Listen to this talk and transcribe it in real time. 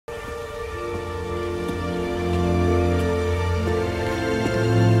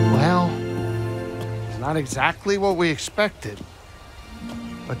Not exactly what we expected.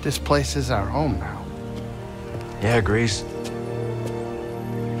 But this place is our home now. Yeah, Grease.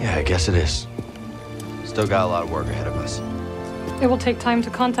 Yeah, I guess it is. Still got a lot of work ahead of us. It will take time to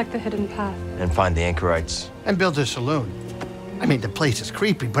contact the hidden path. And find the anchorites. And build a saloon. I mean, the place is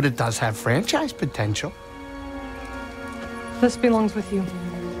creepy, but it does have franchise potential. This belongs with you.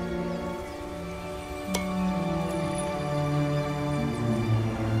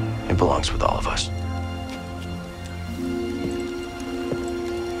 It belongs with all of us.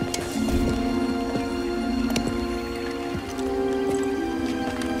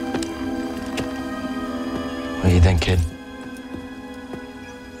 What do you think, kid?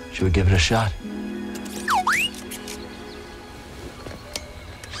 Should we give it a shot?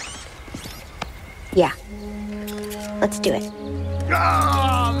 Yeah. Let's do it.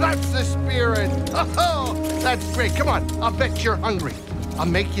 Ah, that's the spirit. Oh, that's great. Come on, I'll bet you're hungry. I'll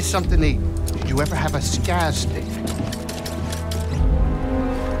make you something to eat. Did you ever have a scaz stick?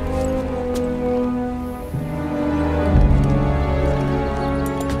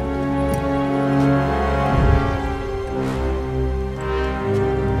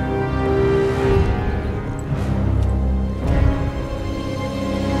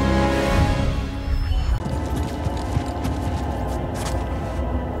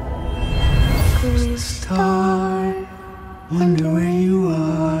 Star, wonder where you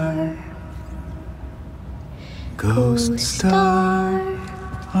are. Ghost star,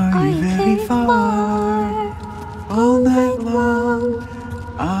 are you very far? All night long,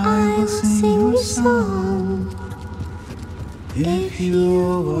 I will sing you a song. If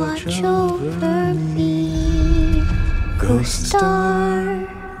you'll watch over me. Ghost star,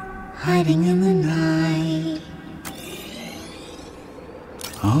 hiding in the night.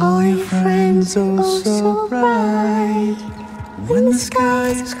 All your friends oh so bright. When the sky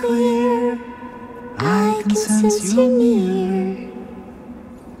is clear, I can sense you near,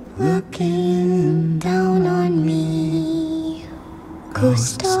 looking down on me.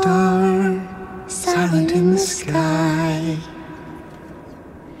 Ghost star, silent in the sky.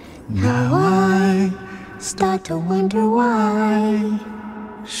 Now I start to wonder why.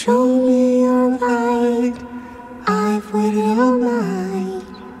 Show me your light, I've waited all night.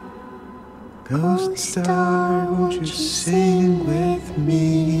 Ghost star, won't you sing with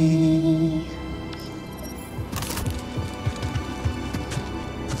me?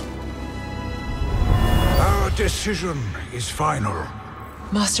 Our decision is final.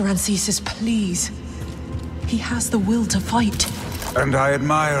 Master Ancesis, please. He has the will to fight. And I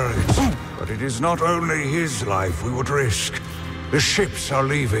admire it. But it is not only his life we would risk. The ships are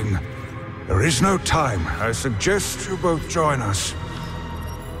leaving. There is no time. I suggest you both join us.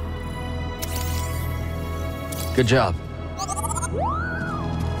 Good job.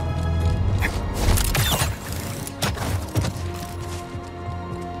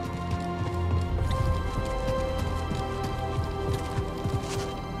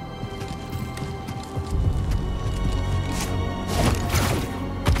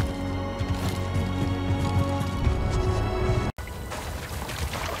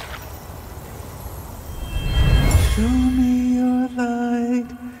 Show me your light,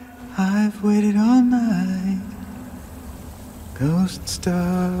 I've waited all night. Ghost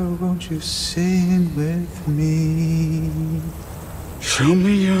star, won't you sing with me? Show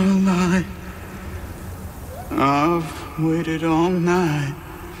me your light, I've waited all night.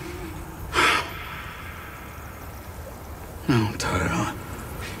 Now, Tyrant,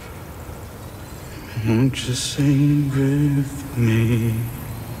 won't you sing with me?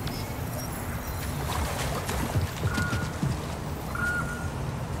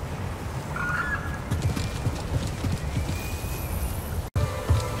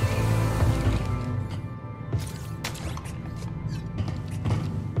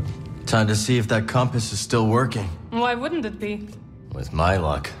 Time to see if that compass is still working. Why wouldn't it be? With my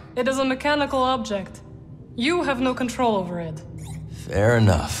luck. It is a mechanical object. You have no control over it. Fair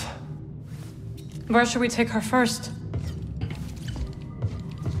enough. Where should we take her first?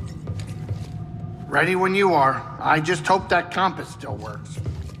 Ready when you are. I just hope that compass still works.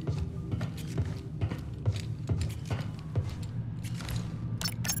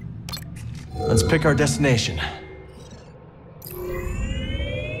 Let's pick our destination.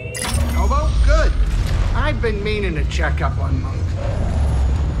 Kobo, good. I've been meaning to check up on Monk.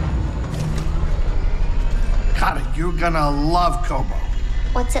 God, you're gonna love Kobo.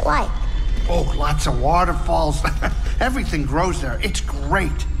 What's it like? Oh, lots of waterfalls. Everything grows there. It's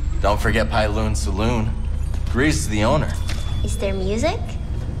great. Don't forget Pyloon's Saloon. Grease is the owner. Is there music?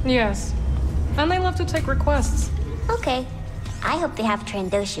 Yes. And they love to take requests. Okay. I hope they have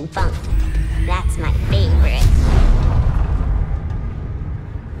Trandoshan funk. that's my favorite.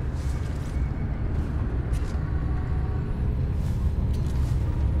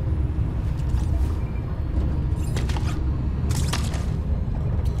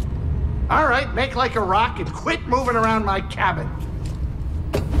 All right, make like a rock and quit moving around my cabin.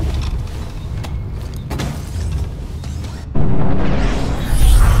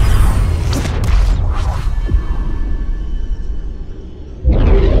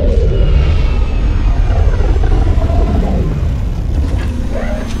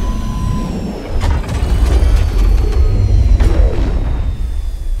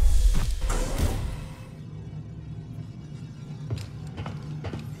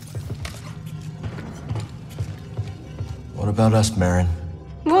 What about us, Marin?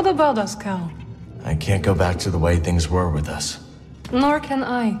 What about us, Cal? I can't go back to the way things were with us. Nor can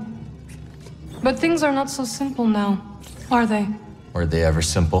I. But things are not so simple now, are they? Were they ever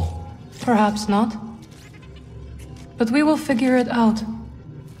simple? Perhaps not. But we will figure it out.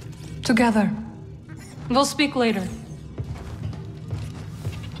 Together. We'll speak later.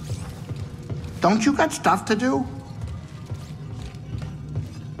 Don't you got stuff to do?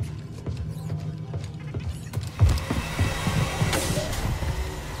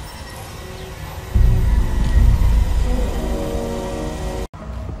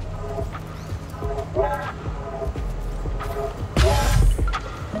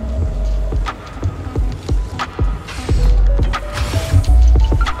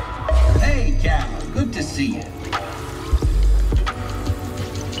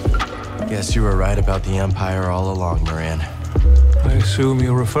 Guess you were right about the Empire all along, Moran. I assume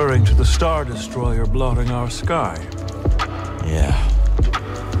you're referring to the Star Destroyer blotting our sky. Yeah.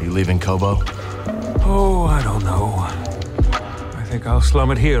 You leaving Kobo? Oh, I don't know. I think I'll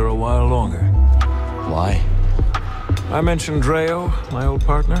slum it here a while longer. Why? I mentioned Dreo, my old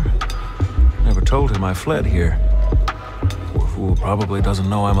partner. Never told him I fled here. Poor fool probably doesn't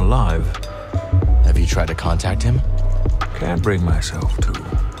know I'm alive. Have you tried to contact him? Can't bring myself to.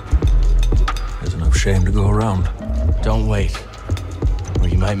 There's enough shame to go around. Don't wait, or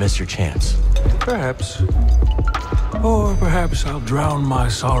you might miss your chance. Perhaps. Or perhaps I'll drown my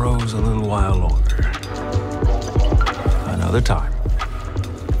sorrows a little while longer. Another time.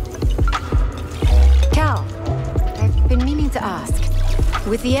 Cal, I've been meaning to ask.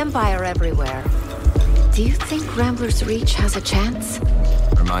 With the Empire everywhere, do you think Rambler's Reach has a chance?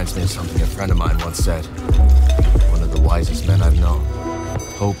 Reminds me of something a friend of mine once said. One of the wisest men I've known.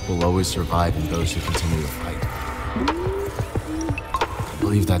 Hope will always survive in those who continue to fight. I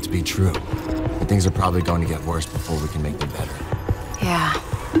believe that to be true. But things are probably going to get worse before we can make them better. Yeah.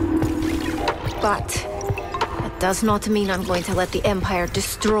 But that does not mean I'm going to let the Empire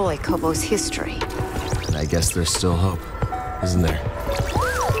destroy Kobo's history. And I guess there's still hope, isn't there?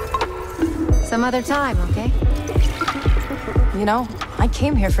 Some other time, okay? You know, I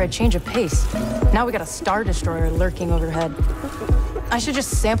came here for a change of pace. Now we got a Star Destroyer lurking overhead. I should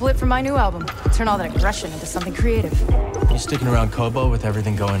just sample it for my new album. Turn all that aggression into something creative. You sticking around Kobo with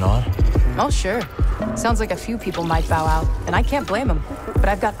everything going on? Oh, sure. Sounds like a few people might bow out, and I can't blame them. But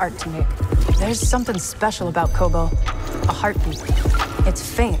I've got art to make. There's something special about Kobo. A heartbeat. It's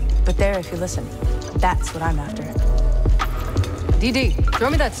faint, but there if you listen. That's what I'm after. DD, throw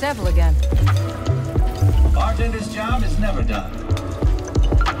me that sample again. Bartender's job is never done.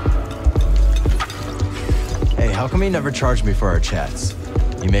 Hey, how come you never charge me for our chats?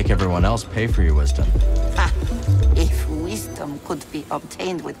 You make everyone else pay for your wisdom. Ha! If wisdom could be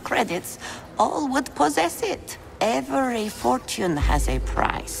obtained with credits, all would possess it. Every fortune has a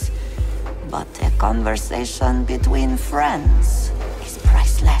price. But a conversation between friends is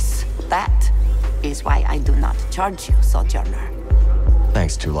priceless. That is why I do not charge you, Sojourner.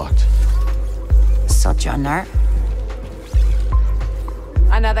 Thanks, Tulocked. Sojourner?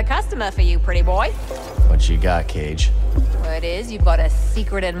 Another customer for you, pretty boy. What you got, Cage? Word is, you've got a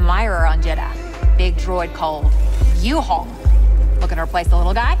secret admirer on Jedi. Big droid called Yu-Hong. Looking to replace the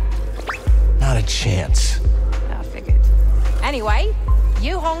little guy? Not a chance. I figured. Anyway,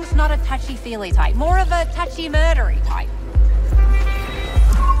 Yu-Hong's not a touchy-feely type. More of a touchy-murdery type.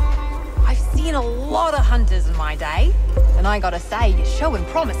 I've seen a lot of hunters in my day. And I gotta say, you're showing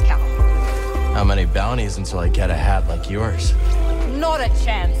promise, Cal. How many bounties until I get a hat like yours? Not a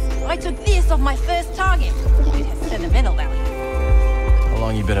chance. I took this off my first target. It has sentimental value. How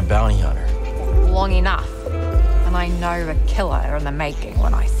long you been a bounty hunter? Long enough. And I know a killer in the making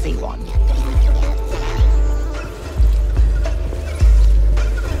when I see one.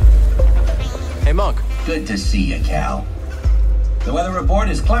 Hey, Monk. Good to see you, Cal. The weather report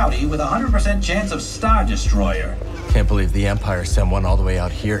is cloudy with a 100% chance of Star Destroyer. Can't believe the Empire sent one all the way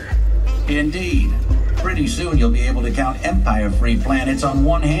out here. Indeed. Pretty soon you'll be able to count Empire-free planets on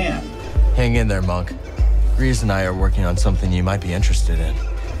one hand. Hang in there, Monk. Grease and I are working on something you might be interested in.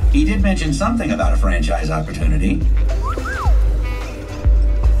 He did mention something about a franchise opportunity.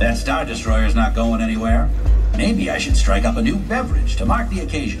 That Star Destroyer's not going anywhere. Maybe I should strike up a new beverage to mark the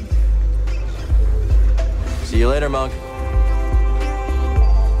occasion. See you later, Monk.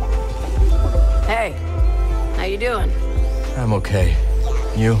 Hey, how you doing? I'm okay.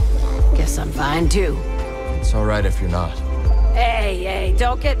 You? Guess I'm fine too. It's all right if you're not. Hey,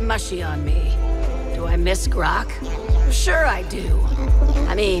 don't get mushy on me. Do I miss Grok? Sure I do.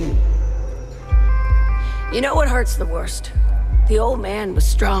 I mean, you know what hurts the worst? The old man was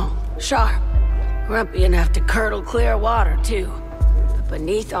strong, sharp, grumpy enough to curdle clear water too. But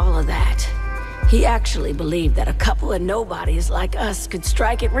beneath all of that, he actually believed that a couple of nobodies like us could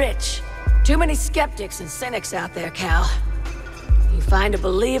strike it rich. Too many skeptics and cynics out there, Cal. You find a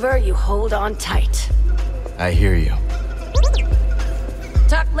believer, you hold on tight. I hear you.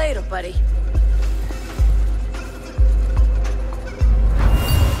 Talk later, buddy.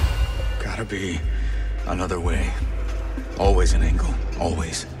 Gotta be another way. Always an angle,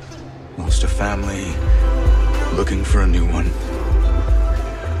 always. Lost a family, looking for a new one.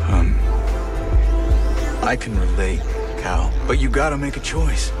 I can relate, Cal, but you gotta make a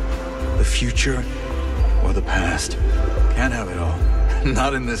choice. The future or the past. Can't have it all.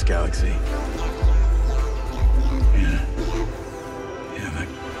 Not in this galaxy. Yeah, that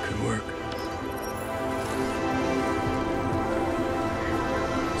could work.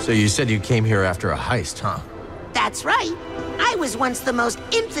 So you said you came here after a heist, huh? That's right. I was once the most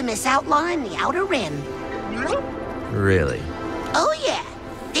infamous outlaw in the Outer Rim. Really? Oh, yeah.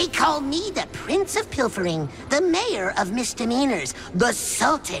 They called me the Prince of Pilfering, the Mayor of Misdemeanors, the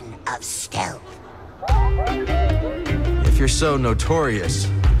Sultan of Stealth. If you're so notorious,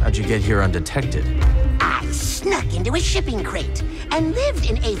 how'd you get here undetected? I snuck into a shipping crate and lived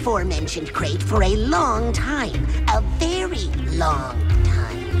in a aforementioned crate for a long time. A very long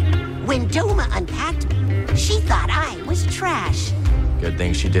time. When Doma unpacked me, she thought I was trash. Good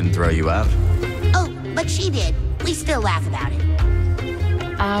thing she didn't throw you out. Oh, but she did. We still laugh about it.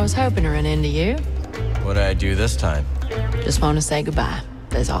 I was hoping to run into you. What'd I do this time? Just want to say goodbye,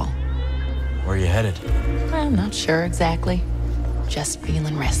 that's all. Where are you headed? I'm not sure exactly. Just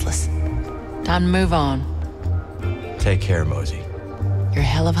feeling restless. Time to move on. Take care, Mosey. You're a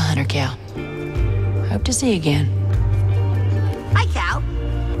hell of a hunter, Cal. Hope to see you again. Hi, Cal.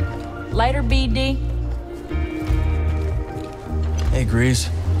 Later, BD. Hey, Grease.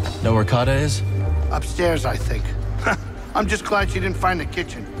 Know where Kata is? Upstairs, I think. I'm just glad she didn't find the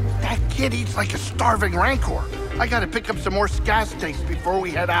kitchen. That kid eats like a starving rancor. I gotta pick up some more sky steaks before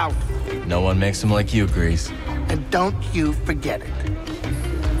we head out. No one makes them like you, Grease. And don't you forget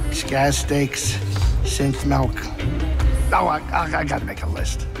it. Sky steaks, synth milk. Oh, I gotta make a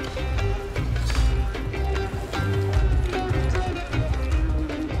list.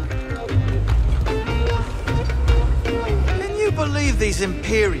 Can you believe these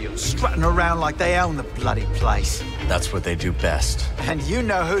Imperials strutting around like they own the bloody place? That's what they do best. And you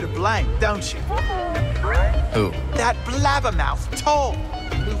know who to blame, don't you? Who? That blabbermouth, Tom,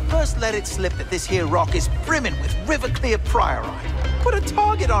 who first let it slip that this here rock is brimming with river-clear priorite. Put a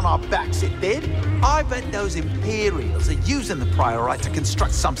target on our backs, it did. I bet those Imperials are using the priorite to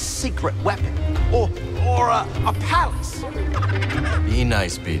construct some secret weapon. Or a palace. Be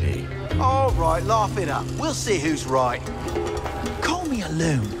nice, BD. All right, laugh it up. We'll see who's right. Call me a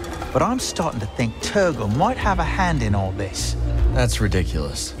loon, but I'm starting to think Turgle might have a hand in all this. That's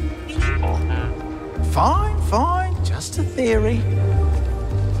ridiculous. Fine. Just a theory.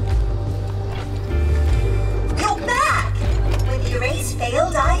 You're back! When the race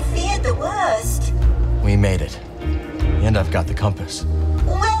failed, I feared the worst. We made it. And I've got the compass.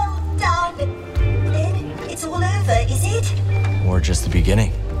 Well done. Then it's all over, is it? Or just the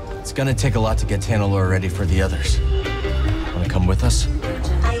beginning. It's gonna take a lot to get Tanalor ready for the others. Wanna come with us?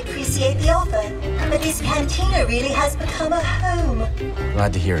 I appreciate the offer, but this cantina really has become a home.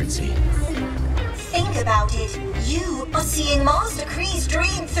 Glad to hear it, Z. Think about it. You are seeing Master Kree's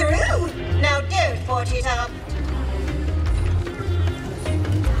dream through. Now don't port it up.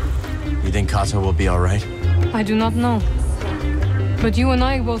 You think Kata will be all right? I do not know. But you and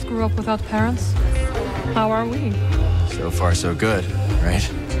I both grew up without parents. How are we? So far, so good, right?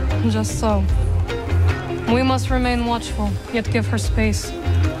 Just so. We must remain watchful, yet give her space.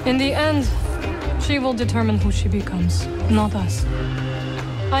 In the end, she will determine who she becomes, not us.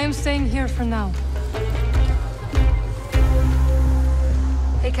 I am staying here for now.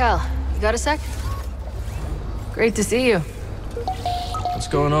 Hey, Cal, you got a sec? Great to see you.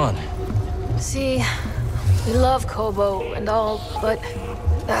 What's going on? See, we love Kobo and all, but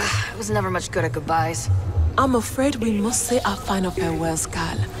it was never much good at goodbyes. I'm afraid we must say our final farewells,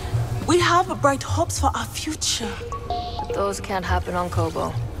 Gal. We have bright hopes for our future. But those can't happen on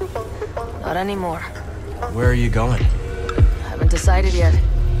Kobo. Not anymore. Where are you going? Haven't decided yet.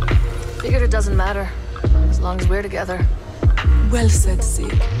 Figured it doesn't matter, as long as we're together. Well said,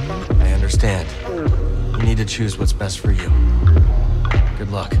 Zig. I understand. You need to choose what's best for you.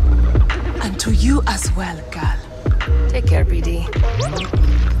 Good luck. And to you as well, Gal. Take care, BD.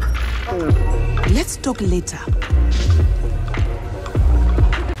 Let's talk later.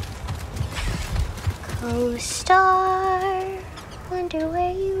 Co-star, wonder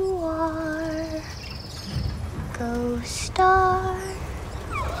where you are. Co-star.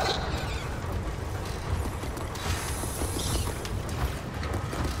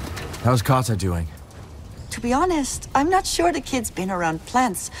 How's Kata doing? To be honest, I'm not sure the kid's been around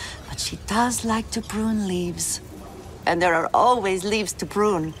plants, but she does like to prune leaves. And there are always leaves to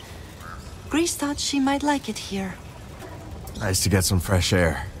prune. Grease thought she might like it here. Nice to get some fresh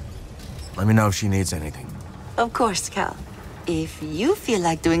air. Let me know if she needs anything. Of course, Cal. If you feel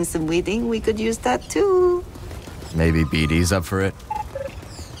like doing some weeding, we could use that too. Maybe BD's up for it?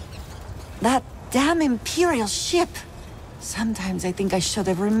 That damn Imperial ship. Sometimes I think I should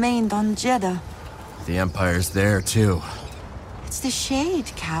have remained on Jeddah. The Empire's there, too. It's the shade,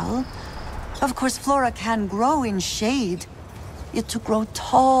 Cal. Of course, flora can grow in shade. Yet to grow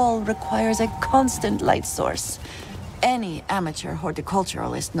tall requires a constant light source. Any amateur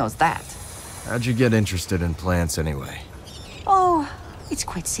horticulturalist knows that. How'd you get interested in plants, anyway? Oh, it's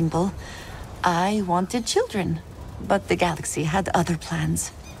quite simple. I wanted children, but the galaxy had other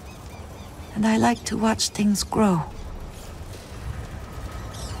plans. And I like to watch things grow.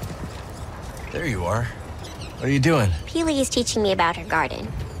 There you are. What are you doing? Peely is teaching me about her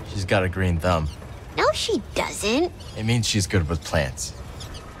garden. She's got a green thumb. No, she doesn't. It means she's good with plants.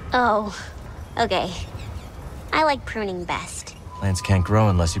 Oh, okay. I like pruning best. Plants can't grow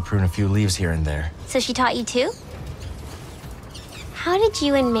unless you prune a few leaves here and there. So she taught you too? How did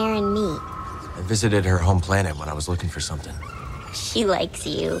you and Marin meet? I visited her home planet when I was looking for something. She likes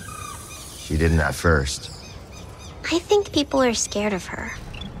you. She didn't at first. I think people are scared of her.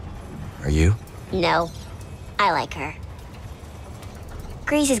 Are you? No, I like her.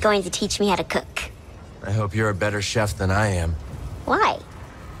 Grease is going to teach me how to cook. I hope you're a better chef than I am. Why?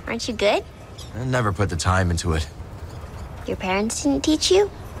 Aren't you good? I never put the time into it. Your parents didn't teach you?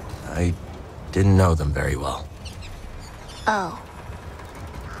 I didn't know them very well. Oh.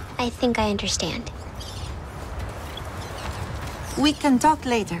 I think I understand. We can talk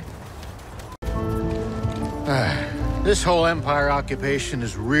later. This whole Empire occupation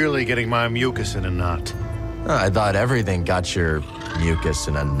is really getting my mucus in a knot. I thought everything got your mucus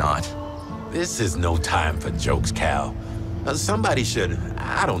in a knot. This is no time for jokes, Cal. Somebody should,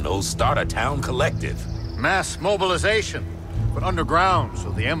 I don't know, start a town collective. Mass mobilization, but underground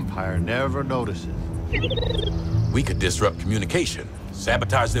so the Empire never notices. We could disrupt communication,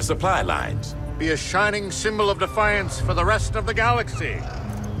 sabotage their supply lines. Be a shining symbol of defiance for the rest of the galaxy.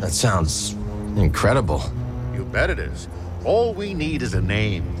 That sounds incredible. You bet it is. All we need is a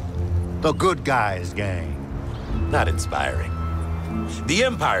name. The Good Guys Gang. Not inspiring. The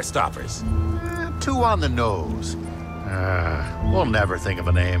Empire Stoppers. Too on the nose. We'll never think of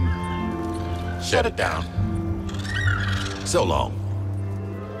a name. Shut it down. So long.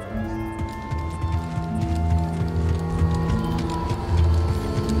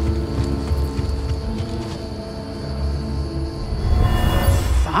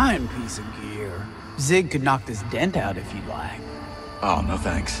 Fine piece of gear. Zig could knock this dent out if you'd like. Oh, no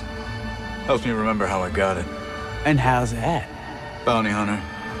thanks. Helps me remember how I got it. And how's that? Bounty hunter.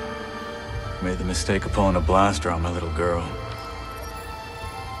 Made the mistake of pulling a blaster on my little girl.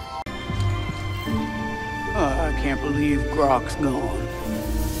 I can't believe Grok's gone.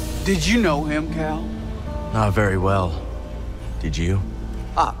 Did you know him, Cal? Not very well. Did you?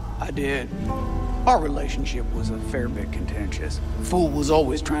 I did. Our relationship was a fair bit contentious. Fool was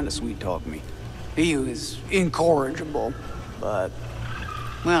always trying to sweet-talk me. He was incorrigible, but...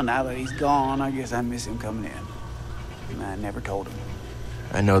 well, now that he's gone, I guess I miss him coming in. I never told him.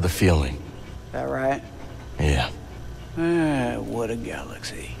 I know the feeling. That right? Yeah. What a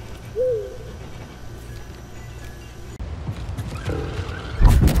galaxy.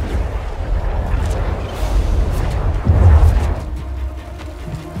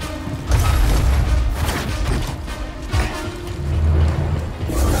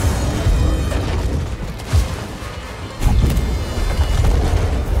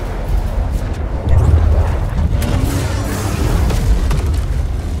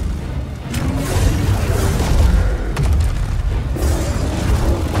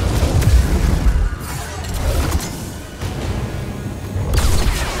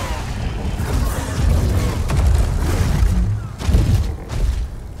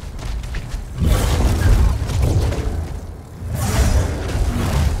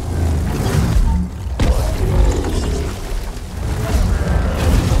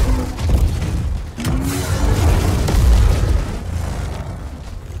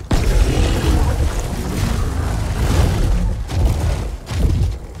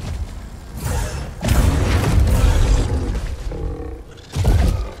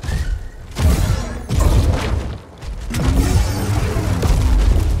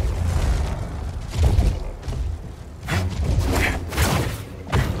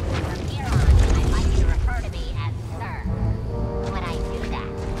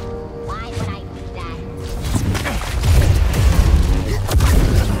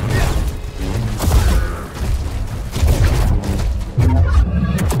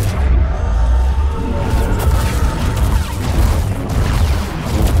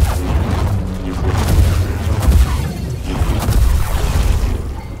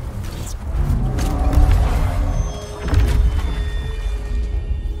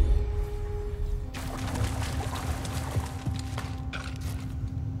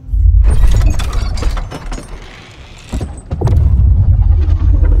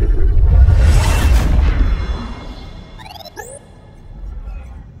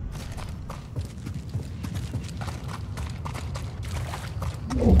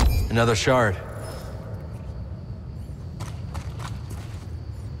 Another shard.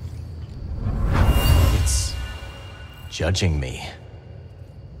 It's judging me.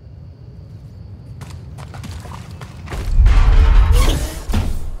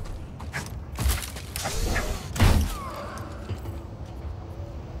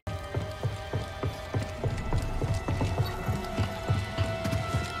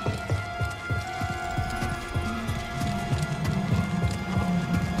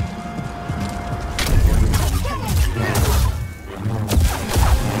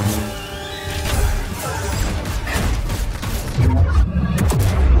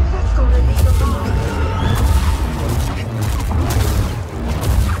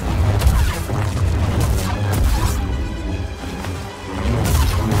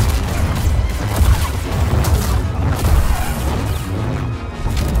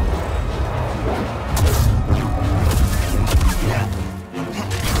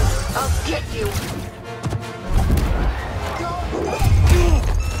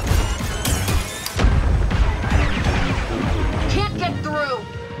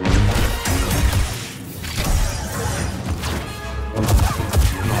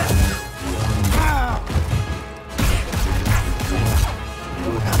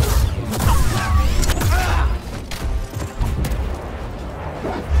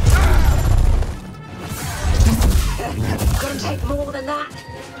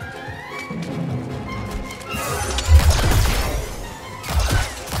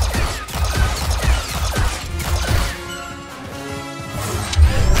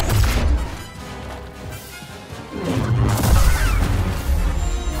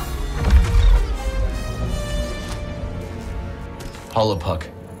 Holopuck.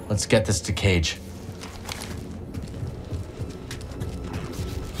 Let's get this to Cage.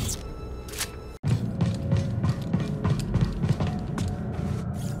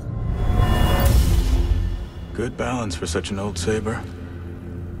 Good balance for such an old saber.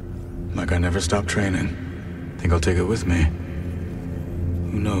 Like I never stopped training. Think I'll take it with me.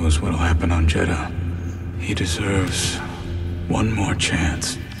 Who knows what'll happen on Jedi? He deserves one more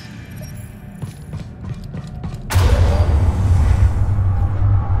chance.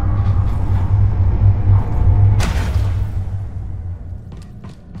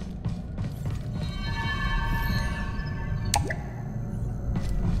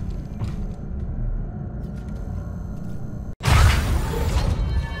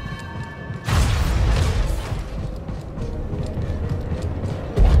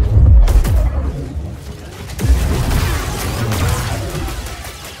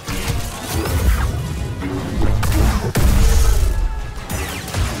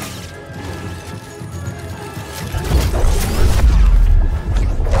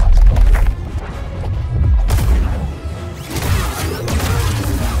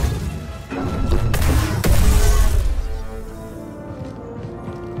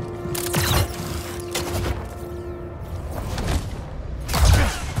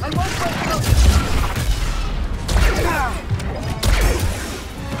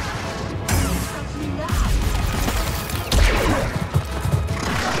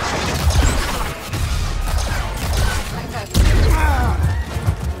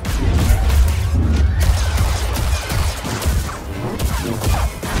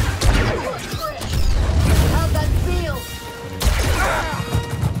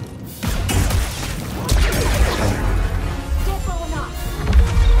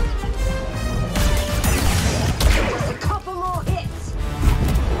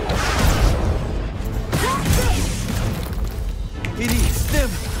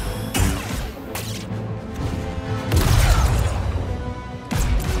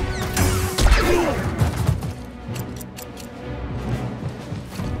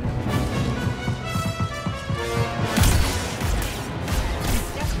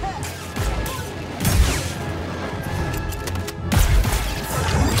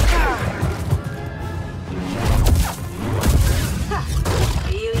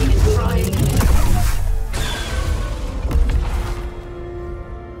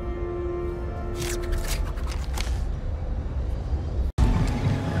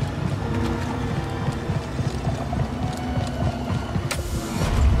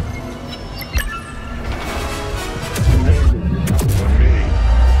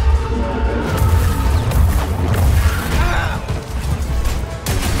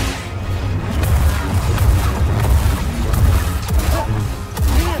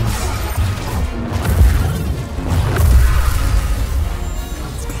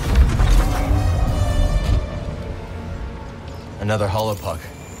 Another holopuck.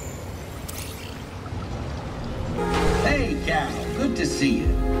 Hey, Cal. Good to to see you.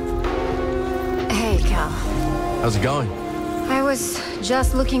 Hey, Cal. How's it going? I was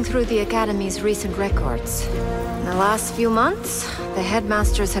just looking through the Academy's recent records. In the last few months, the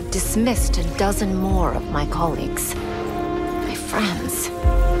headmasters have dismissed a dozen more of my colleagues. My friends.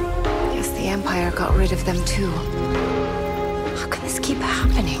 Guess the Empire got rid of them too. How can this keep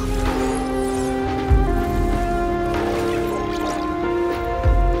happening?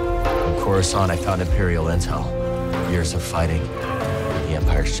 In Coruscant, I found Imperial intel. Years of fighting. The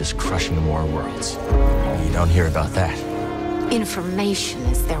Empire's just crushing more worlds. You don't hear about that. Information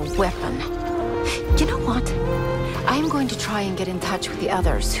is their weapon. You know what? I'm going to try and get in touch with the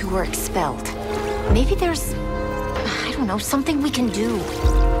others who were expelled. Maybe there's, I don't know, something we can do.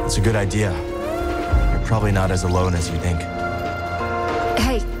 It's a good idea. You're probably not as alone as you think.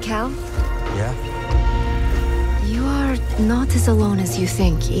 Hey, Cal? Yeah? You are not as alone as you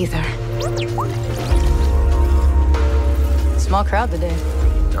think, either. Small crowd today.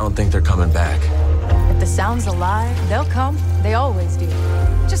 Don't think they're coming back. If the sound's alive, they'll come. They always do.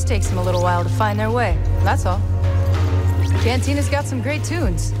 Just takes them a little while to find their way, that's all. Cantina's got some great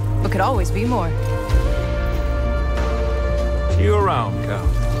tunes, but could always be more. See you around, Cal.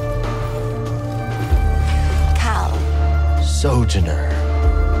 Cal. Sojourner.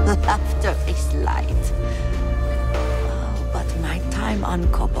 Laughter is light. Oh, but my time on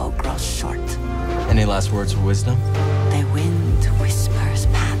Kobo grows short. Any last words of wisdom? The wind whispers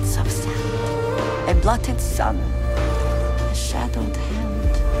paths of sand. A blotted sun. A shadowed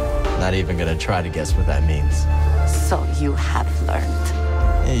hand. Not even gonna try to guess what that means. So you have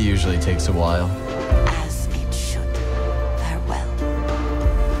learned. It usually takes a while. As it should. Farewell,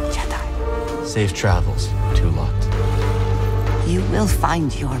 Jedi. Safe travels, Tulot. You will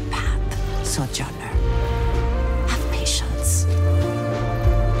find your path, Sojourner. Have patience.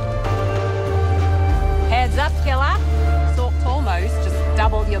 Heads up, killer. Sork Tormos just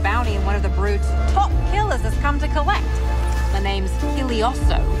doubled your bounty and one of the Brood's top killers has come to collect. The name's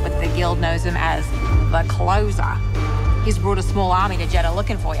Ilioso, but the guild knows him as the Closer. He's brought a small army to Jeddah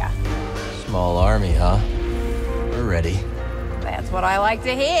looking for you. Small army, huh? We're ready. That's what I like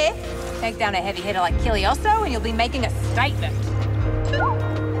to hear. Take down a heavy hitter like Kilioso and you'll be making a statement.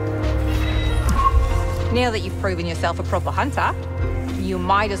 Now that you've proven yourself a proper hunter, you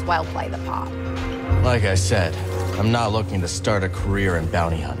might as well play the part. Like I said, I'm not looking to start a career in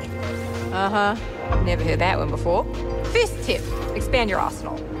bounty hunting. Uh-huh. Never heard that one before. First tip, expand your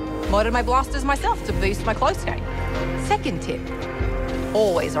arsenal. Modded my blasters myself to boost my close game. Second tip,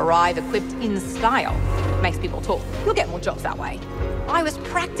 always arrive equipped in style. Makes people talk. You'll get more jobs that way. I was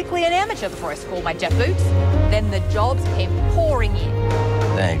practically an amateur before I schooled my jet boots. Then the jobs came pouring in.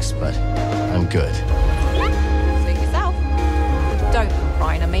 Thanks, but I'm good. Suit yourself. Don't come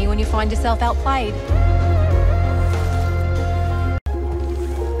crying to me when you find yourself outplayed.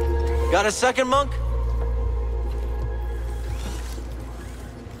 Got a second, Monk?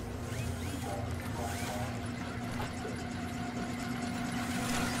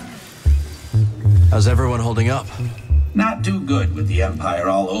 How's everyone holding up? Not too good with the Empire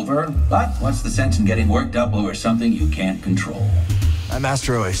all over, but what's the sense in getting worked up over something you can't control? My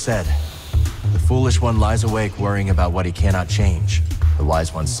master always said, the foolish one lies awake worrying about what he cannot change. The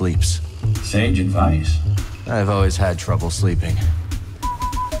wise one sleeps. Sage advice. I've always had trouble sleeping.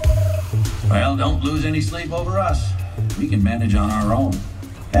 Well, don't lose any sleep over us. We can manage on our own.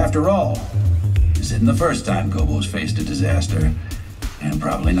 After all, this isn't the first time Kobo's faced a disaster, and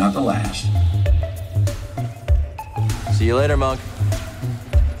probably not the last. See you later, Monk.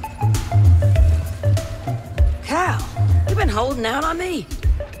 Cal, you been holding out on me?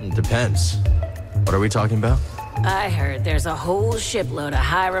 It depends. What are we talking about? I heard there's a whole shipload of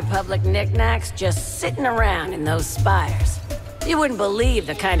High Republic knickknacks just sitting around in those spires. You wouldn't believe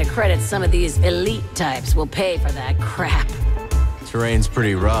the kind of credit some of these elite types will pay for that crap. Terrain's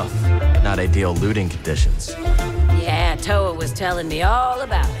pretty rough. Not ideal looting conditions. Yeah, Toa was telling me all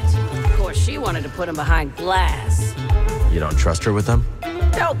about it. Of course, she wanted to put him behind glass. You don't trust her with them?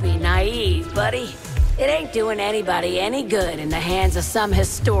 Don't be naive, buddy. It ain't doing anybody any good in the hands of some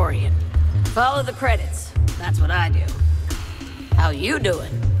historian. Follow the credits. That's what I do. How you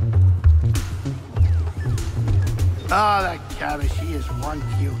doing? Oh, that Cabbage, he is one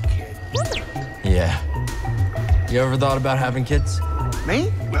cute kid. Yeah. You ever thought about having kids?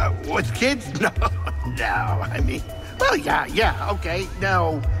 Me? With kids? No, no, I mean, well, yeah, okay,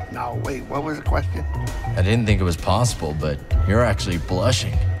 no, wait, what was the question? I didn't think it was possible, but you're actually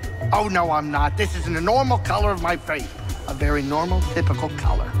blushing. Oh, no, I'm not. This isn't a normal color of my face. A very normal, typical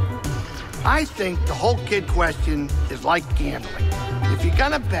color. I think the whole kid question is like gambling. If you're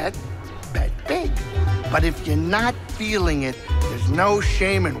gonna bet, bet big. But if you're not feeling it, there's There's no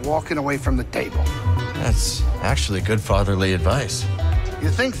shame in walking away from the table. That's actually good fatherly advice. You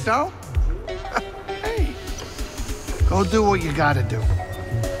think so? Hey, go do what you gotta do.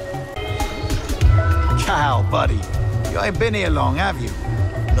 Cal, buddy, you ain't been here long, have you?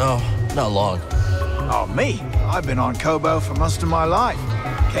 No, not long. Oh, me? I've been on Kobo for most of my life.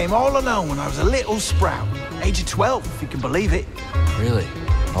 Came all alone when I was a little sprout. Age of 12, if you can believe it. Really?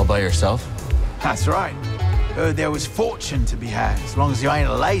 All by yourself? That's right. Heard there was fortune to be had, as long as you ain't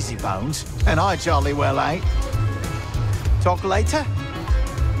a lazy bones. And I jolly well ain't. Talk later?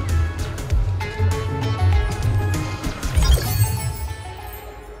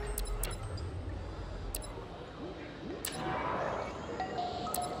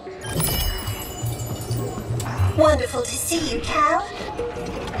 Wonderful to see you, Cal.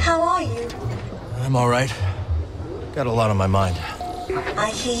 How are you? I'm all right. Got a lot on my mind. I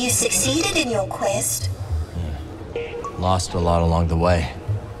hear you succeeded in your quest. Lost a lot along the way.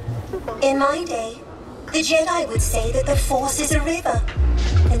 In my day, the Jedi would say that the Force is a river,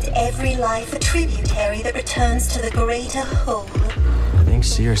 and every life a tributary that returns to the greater whole. I think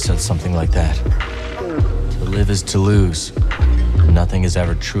Seer said something like that. To live is to lose. Nothing is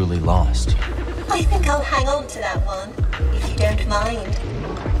ever truly lost. I think I'll hang on to that one, if you don't mind.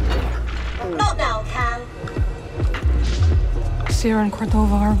 Not now, Cal. Seer and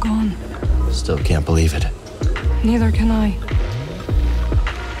Cordova are gone. Still can't believe it. Neither can I.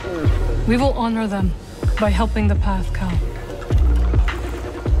 We will honor them by helping the path, Cal.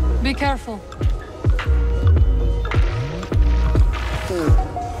 Be careful.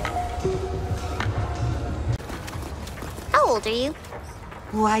 How old are you?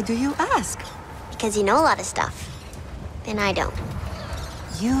 Why do you ask? Because you know a lot of stuff. And I don't.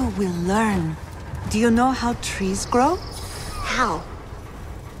 You will learn. Do you know how trees grow? How?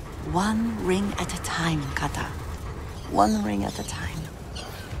 One ring at a time, Kata. One ring at a time.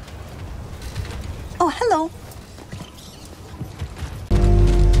 Oh, hello.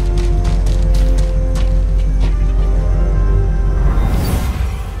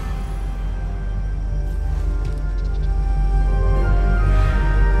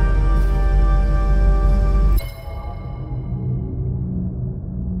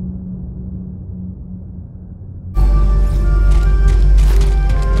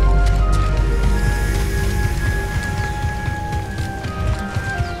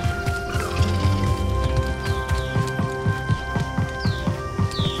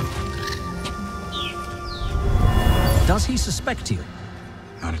 Does he suspect you?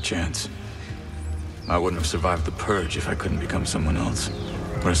 Not a chance. I wouldn't have survived the purge if I couldn't become someone else.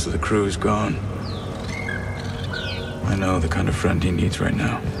 The rest of the crew is gone. I know the kind of friend he needs right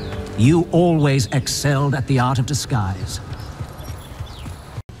now. You always excelled at the art of disguise.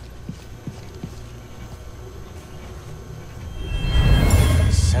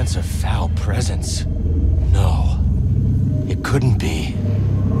 Sense of foul presence. No, it couldn't be.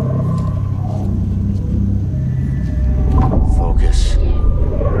 Focus.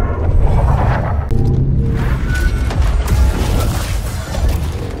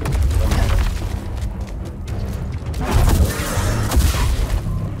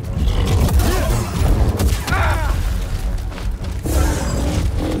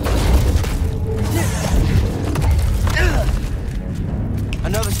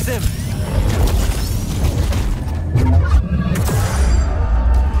 Another sim.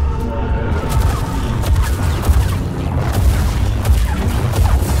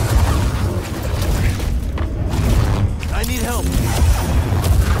 I need help.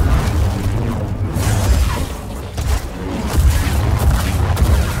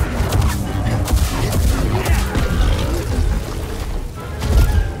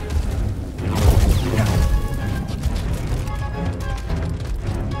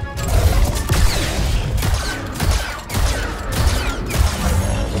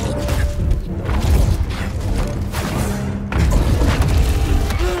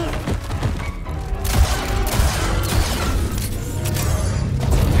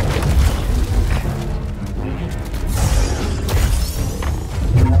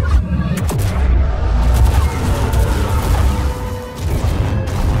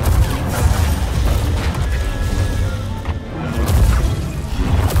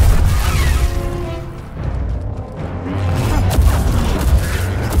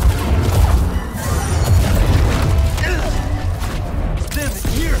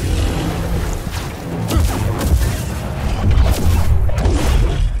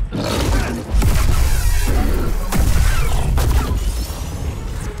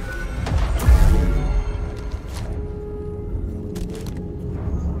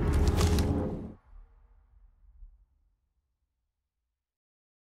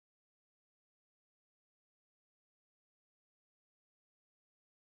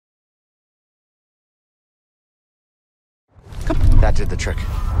 That did the trick.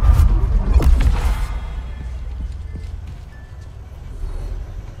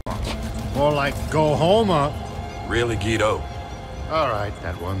 More like go home, huh? Really, Guido? All right,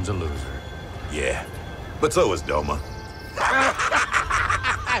 that one's a loser. Yeah, but so is Doma.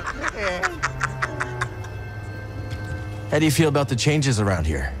 How do you feel about the changes around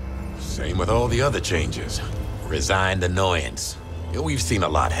here? Same with all the other changes. Resigned annoyance. We've seen a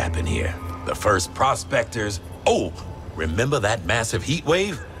lot happen here. The first prospectors. Oh, remember that massive heat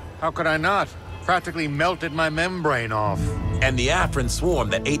wave? How could I not? Practically melted my membrane off. And the Afrin swarm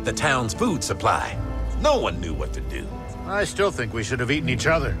that ate the town's food supply. No one knew what to do. I still think we should have eaten each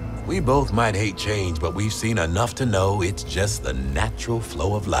other. We both might hate change, but we've seen enough to know it's just the natural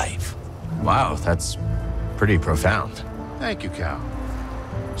flow of life. Wow, that's pretty profound. Thank you, Cal.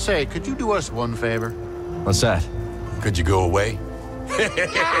 Say, could you do us one favor? What's that? Could you go away?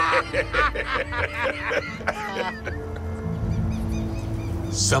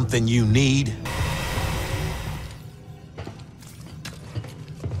 Something you need?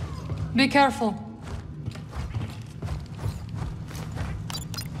 Be careful.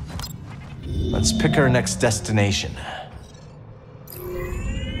 Let's pick our next destination.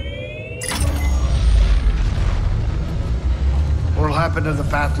 What'll happen to the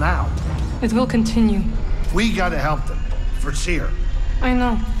path now? It will continue. We gotta help them. For Seer. I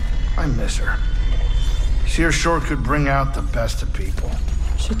know. I miss her. Seer sure could bring out the best of people.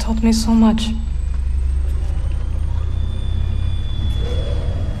 She taught me so much.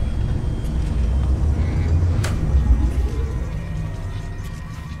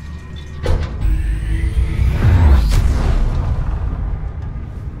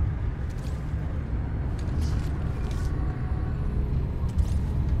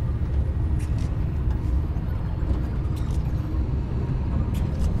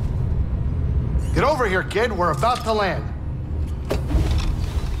 Get over here, kid. We're about to land.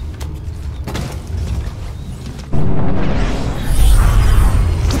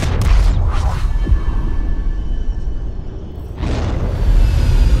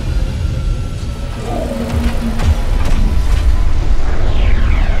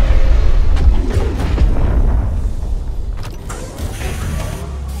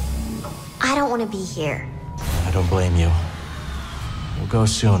 I don't want to be here. I don't blame you. We'll go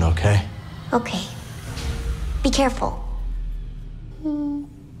soon, okay? Okay. Be careful.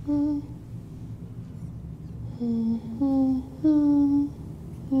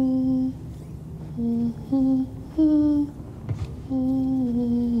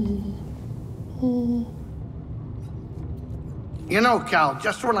 You know, Cal,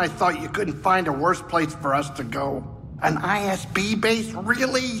 just when I thought you couldn't find a worse place for us to go. An ISB base,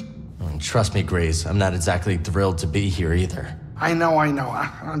 really? Trust me, Grace, I'm not exactly thrilled to be here either. I know.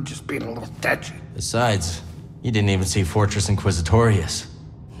 I'm just being a little tetchy. Besides, you didn't even see Fortress Inquisitorius.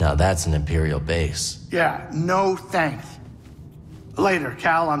 Now that's an Imperial base. Yeah, no thanks. Later,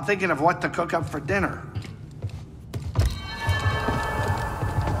 Cal, I'm thinking of what to cook up for dinner.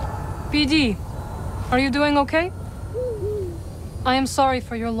 BD, are you doing okay? I am sorry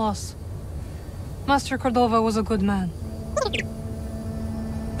for your loss. Master Cordova was a good man.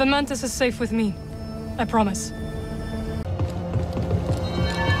 The Mantis is safe with me. I promise.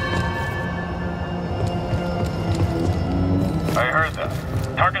 I heard that.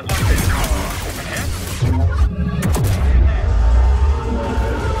 Target located. Open hit.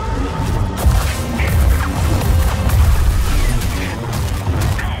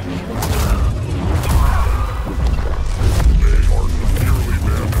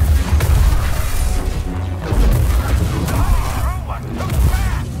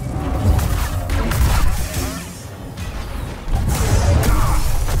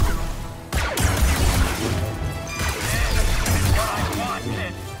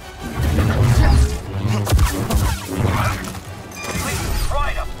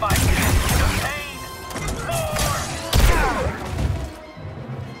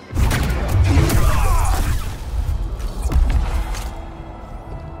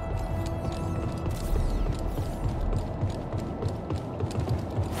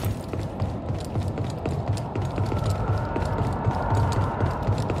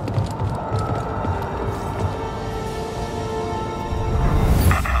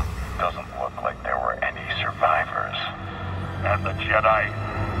 And the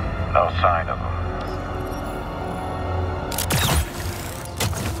Jedi, no sign of them.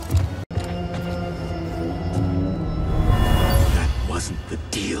 That wasn't the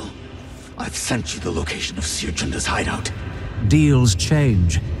deal. I've sent you the location of Sir Junda's hideout. Deals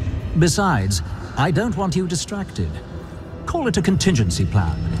change. Besides, I don't want you distracted. Call it a contingency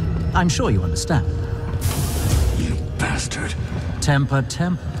plan. I'm sure you understand. You bastard. Temper,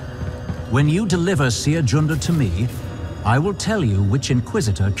 temper. When you deliver Seer Junda to me, I will tell you which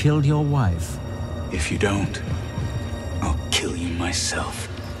Inquisitor killed your wife. If you don't, I'll kill you myself.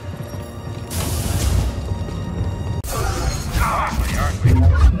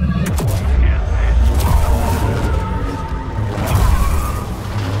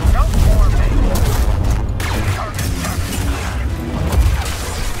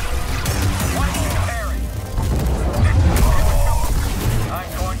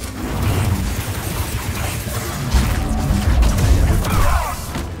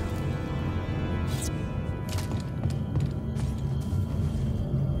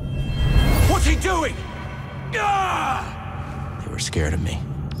 What's he doing? Ah! They were scared of me.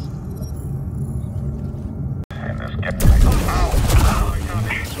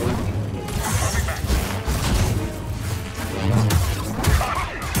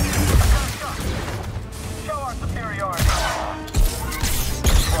 Show our superiority.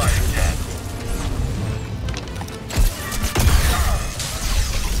 Try again.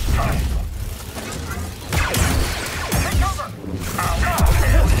 Take cover. I'll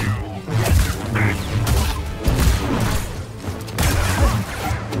kill you.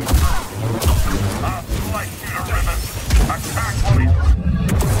 I'll slice you to ribbons. Attack police.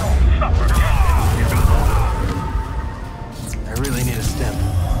 Suffer. I really need a stem.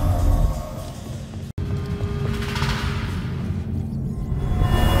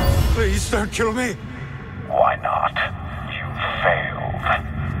 Please don't kill me. Why not? You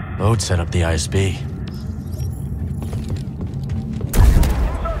failed. Bode set up the ISB.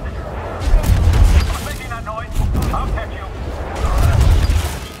 Making that noise. I'll catch you.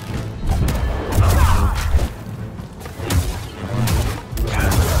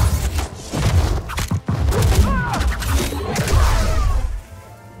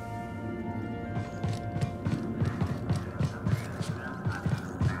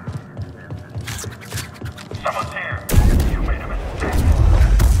 Someone's here. You made a mistake.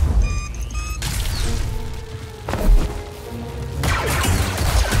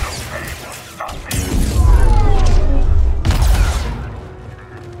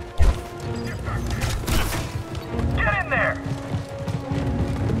 Get in there!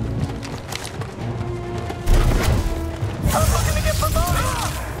 I'm looking to get promoted!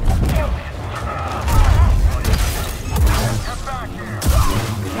 Get back here!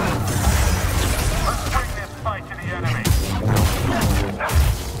 Let's bring this fight to the enemy!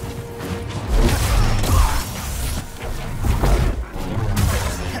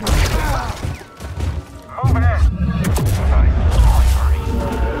 Move it in!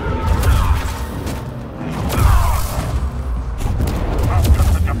 I'll put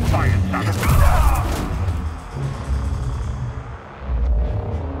the defiance out of you.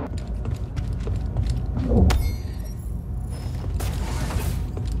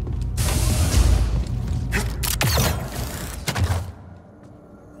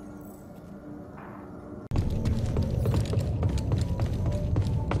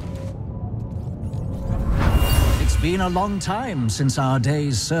 It's been a long time since our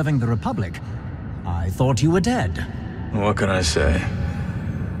days serving the Republic. I thought you were dead. What can I say?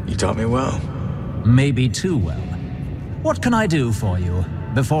 You taught me well. Maybe too well. What can I do for you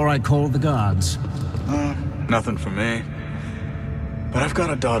before I call the guards? Nothing for me. But I've got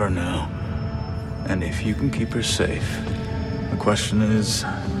a daughter now. And if you can keep her safe, the question is,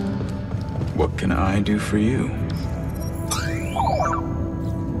 what can I do for you?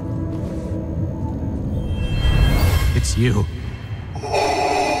 It's you.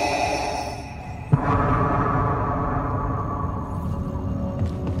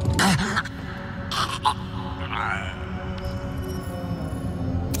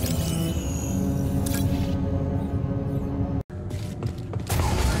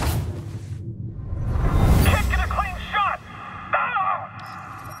 Can't get a clean shot! Ah!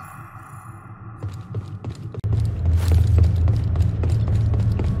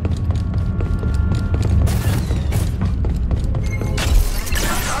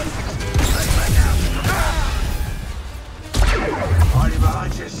 Party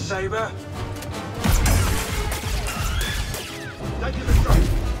behind you, Saber. Taking the strike!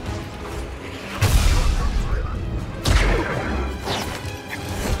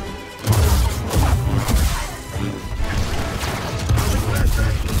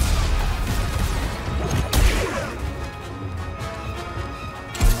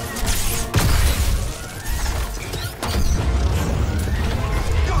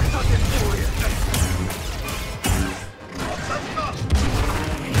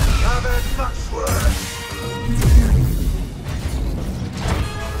 I've had much worse.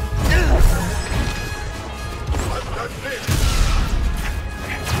 I've done this!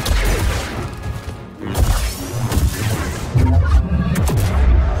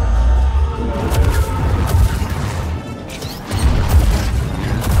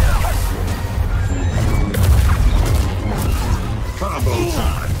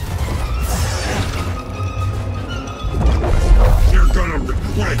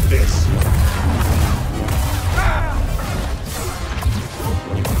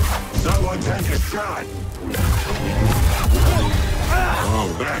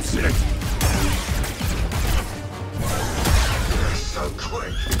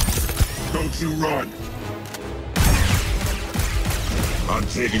 quick! Don't you run! I'm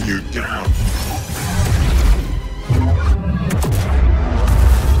taking you down!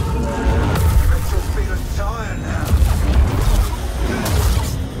 Makes us feeling tired now.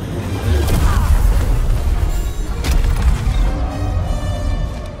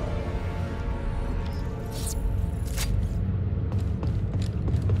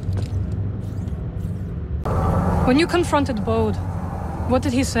 When you confronted Bode, what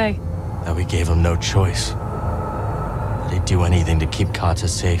did he say? That we gave him no choice. That he'd do anything to keep Kata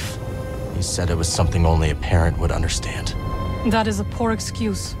safe. He said it was something only a parent would understand. That is a poor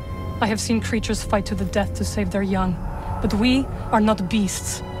excuse. I have seen creatures fight to the death to save their young. But we are not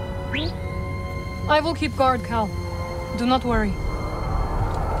beasts. I will keep guard, Cal. Do not worry.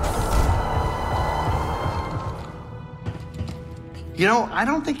 You know, I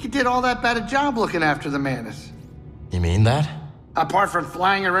don't think you did all that bad a job looking after the Mantis. You mean that? Apart from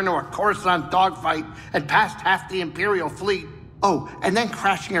flying her into a Coruscant dogfight and past half the Imperial fleet. Oh, and then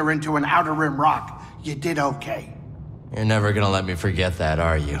crashing her into an Outer Rim rock. You did okay. You're never gonna let me forget that,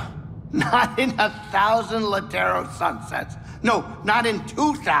 are you? Not in 1,000 Latero sunsets. No, not in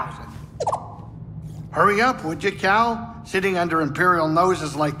 2,000. Hurry up, would you, Cal? Sitting under Imperial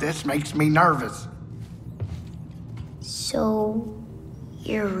noses like this makes me nervous. So,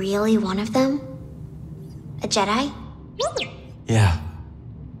 you're really one of them? A Jedi? Yeah,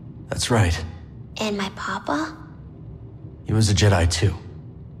 that's right. And my papa? He was a Jedi too.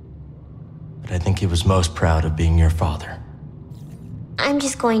 But I think he was most proud of being your father. I'm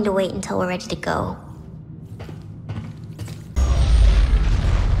just going to wait until we're ready to go.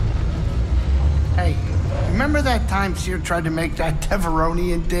 Hey, remember that time Seer tried to make that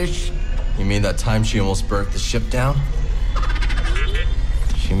Teveronian dish? You mean that time she almost burnt the ship down?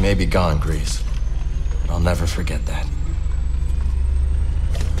 She may be gone, Grease. But I'll never forget that.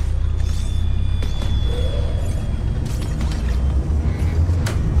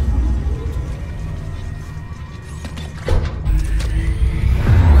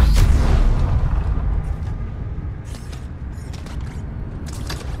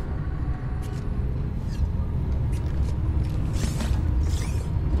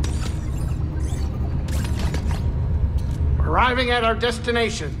 Arriving at our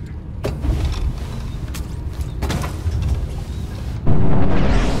destination.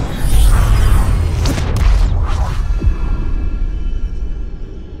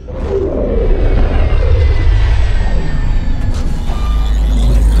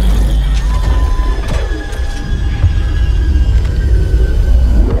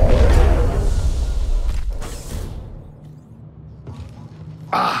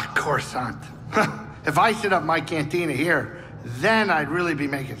 Ah, Coruscant. If I set up my cantina here, then I'd really be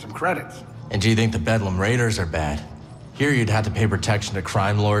making some credits. And do you think the Bedlam Raiders are bad? Here you'd have to pay protection to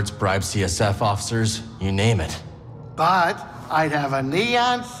crime lords, bribe CSF officers, you name it. But I'd have a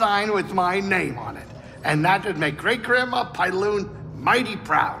neon sign with my name on it. And that would make Great-Grandma Pyloon mighty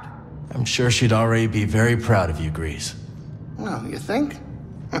proud. I'm sure she'd already be very proud of you, Grease. Well, you think?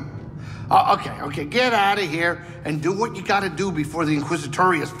 Okay, get out of here and do what you gotta do before the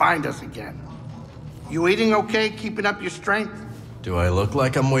Inquisitorius find us again. You eating okay, keeping up your strength? Do I look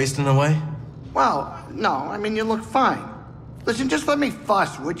like I'm wasting away? Well, no, I mean, you look fine. Listen, just let me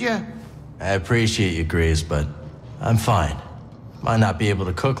fuss, would you? I appreciate you, Grease, but I'm fine. Might not be able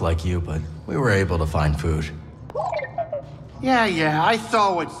to cook like you, but we were able to find food. Yeah, I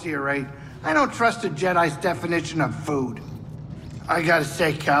saw what Seer ate. I don't trust a Jedi's definition of food. I gotta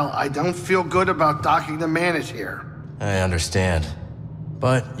say, Cal, I don't feel good about docking the Mantis here. I understand.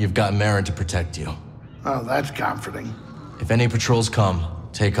 But you've got Marin to protect you. Oh, that's comforting. If any patrols come,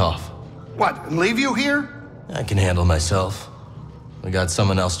 take off. What, and leave you here? I can handle myself. We got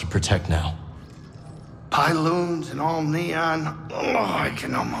someone else to protect now. Pyloons and all neon. Oh, I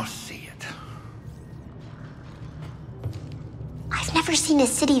can almost see it. I've never seen a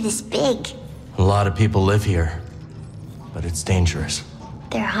city this big. A lot of people live here, but it's dangerous.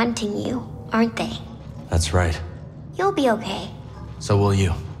 They're hunting you, aren't they? That's right. You'll be okay. So will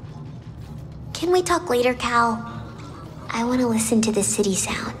you. Can we talk later, Cal? I want to listen to the city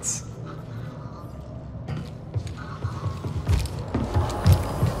sounds.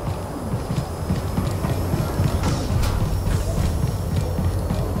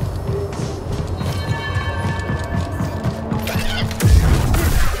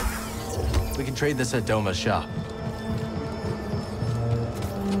 We can trade this at Doma's shop.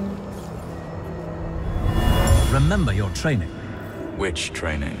 Remember your training. Which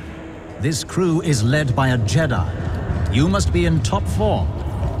training? This crew is led by a Jedi. You must be in top form.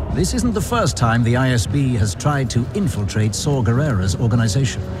 This isn't the first time the ISB has tried to infiltrate Saw Gerrera's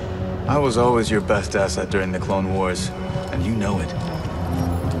organization. I was always your best asset during the Clone Wars, and you know it.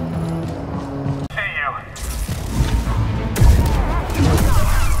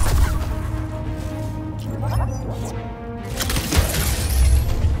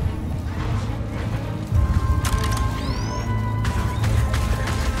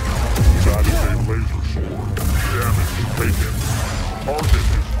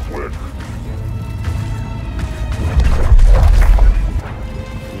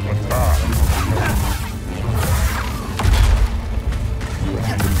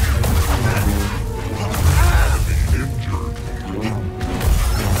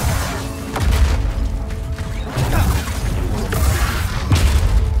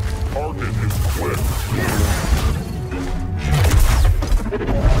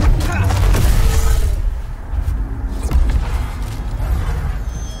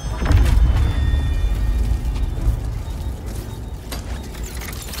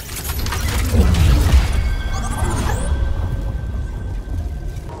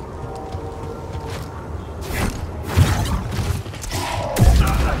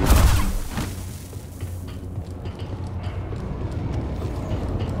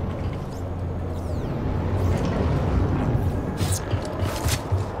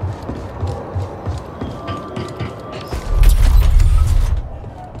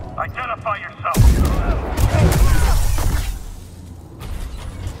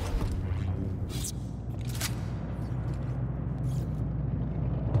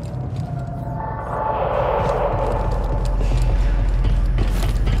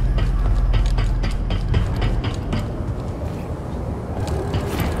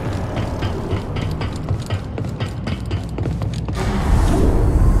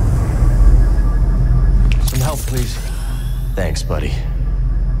 Thanks, buddy.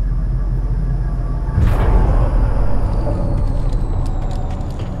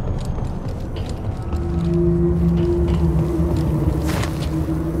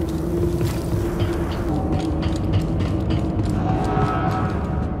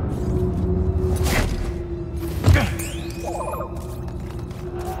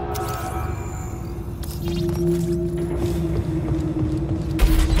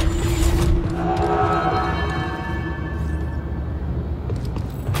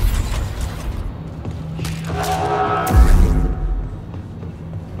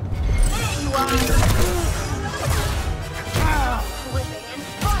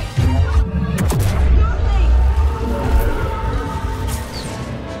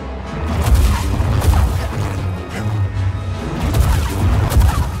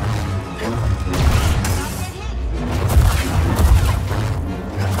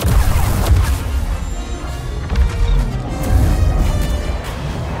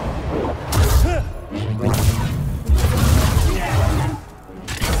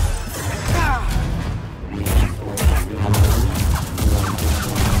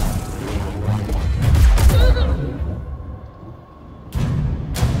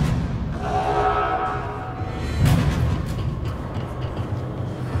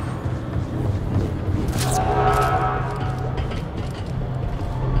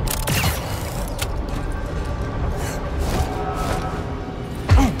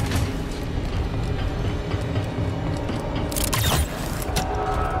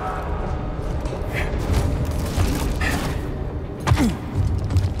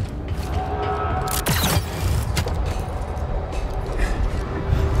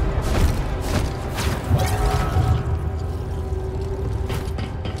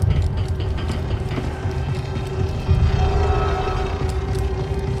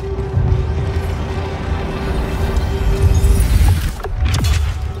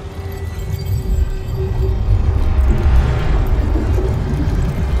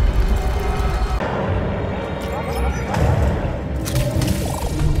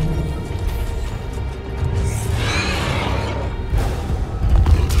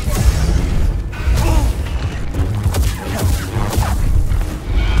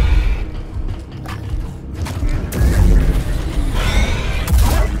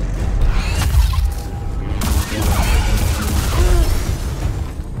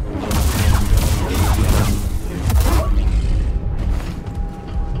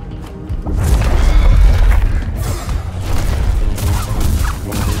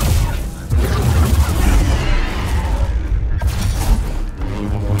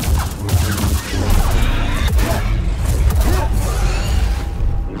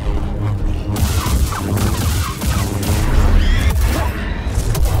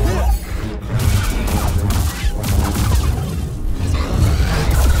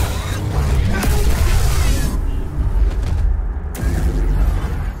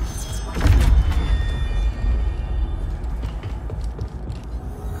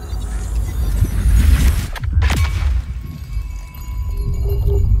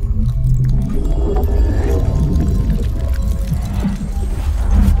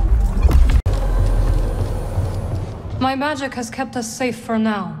 My magic has kept us safe for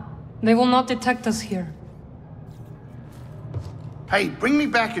now. They will not detect us here. Hey, bring me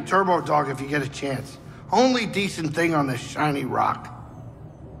back your turbo dog if you get a chance. Only decent thing on this shiny rock.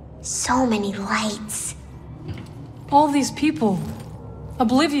 So many lights. All these people,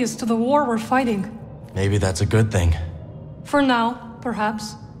 oblivious to the war we're fighting. Maybe that's a good thing. For now,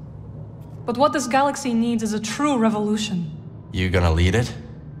 perhaps. But what this galaxy needs is a true revolution. You gonna lead it?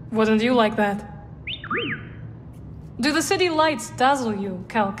 Wouldn't you like that? Do the city lights dazzle you,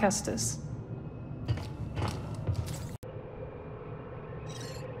 Cal Kestis?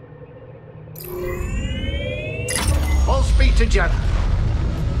 Full speed to Jedi.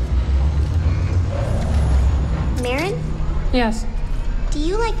 Marin? Yes. Do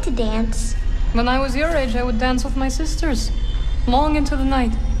you like to dance? When I was your age, I would dance with my sisters. Long into the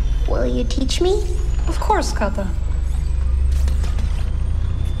night. Will you teach me? Of course, Kata.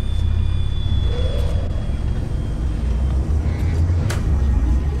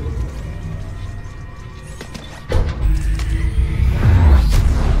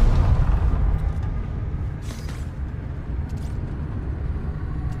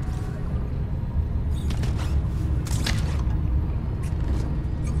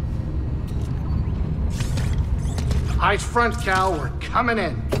 Eyes front, Cal. We're coming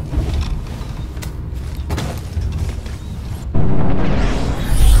in.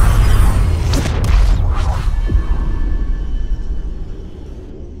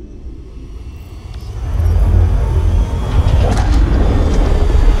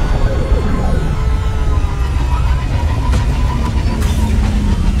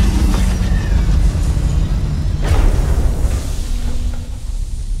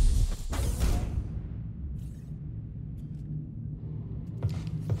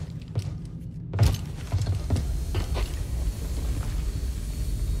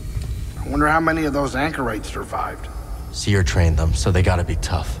 Wonder how many of those anchorites survived. Seer trained them, so they gotta be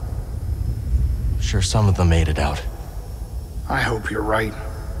tough. Sure, some of them made it out. I hope you're right.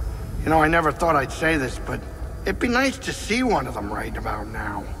 You know, I never thought I'd say this, but it'd be nice to see one of them right about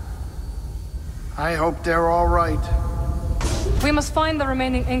now. I hope they're all right. We must find the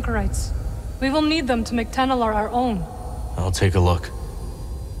remaining anchorites. We will need them to make Tanalor our own. I'll take a look.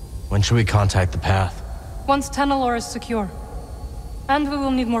 When should we contact the path? Once Tanalor is secure. And we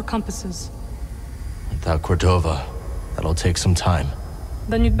will need more compasses. Without Cordova, that'll take some time.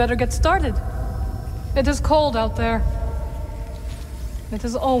 Then you'd better get started. It is cold out there. It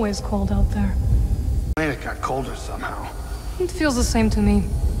is always cold out there. It got colder somehow. It feels the same to me.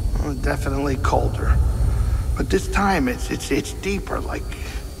 Oh, definitely colder. But this time it's deeper, like...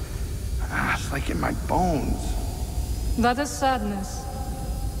 it's like in my bones. That is sadness.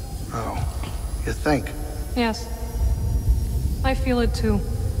 Oh, you think? Yes. I feel it too.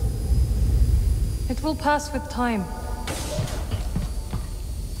 It will pass with time.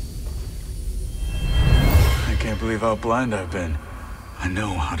 I can't believe how blind I've been. I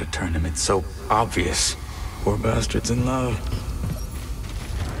know how to turn him. It's so obvious. Poor bastard's in love.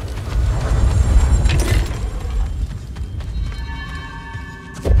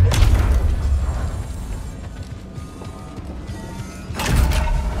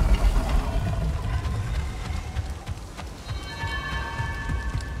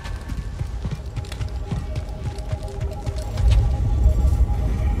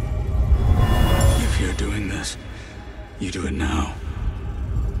 You do it now.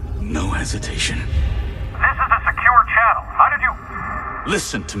 No hesitation. This is a secure channel. How did you...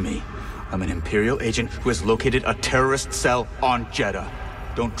 Listen to me. I'm an Imperial agent who has located a terrorist cell on Jeddah.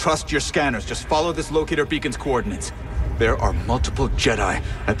 Don't trust your scanners. Just follow this locator beacon's coordinates. There are multiple Jedi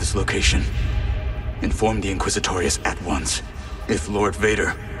at this location. Inform the Inquisitorius at once. If Lord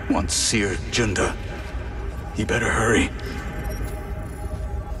Vader wants Seer Junda, he better hurry.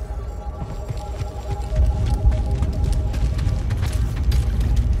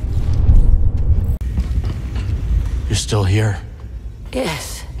 You're still here?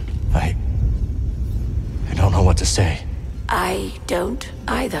 Yes. I don't know what to say. I don't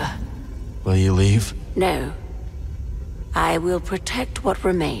either. Will you leave? No. I will protect what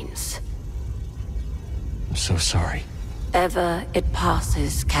remains. I'm so sorry. Ever it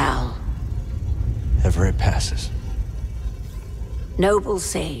passes, Cal. Ever it passes. Noble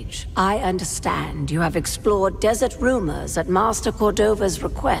sage, I understand you have explored desert rumors at Master Cordova's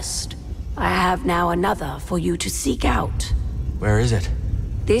request. I have now another for you to seek out. Where is it?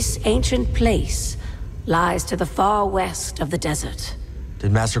 This ancient place lies to the far west of the desert.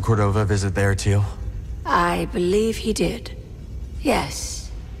 Did Master Cordova visit there too? I believe he did.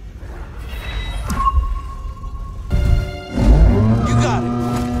 Yes. You got it.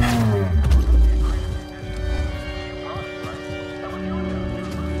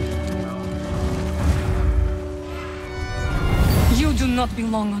 not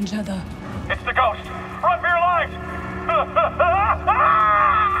belong on Jeddah. It's the ghost. Run for your lives!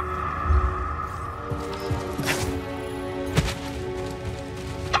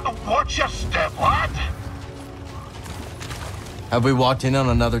 Watch your step, lad. Have we walked in on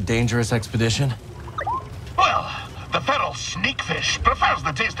another dangerous expedition? Well, the feral sneakfish prefers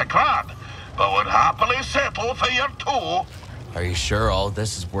the taste of crab, but would happily settle for your toe. Are you sure all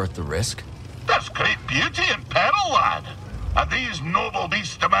this is worth the risk? There's great beauty in peril, lad. And these noble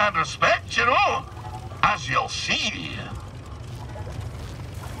beasts demand respect, you know. As you'll see.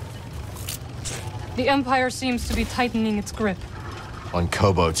 The Empire seems to be tightening its grip. On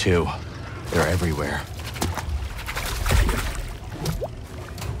Kobo, too. They're everywhere.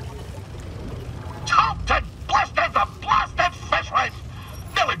 Chopped and blasted the blasted fish life!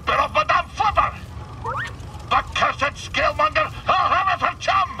 Nearly bit off my damn flipper! The cursed scalemonger! I'll have it for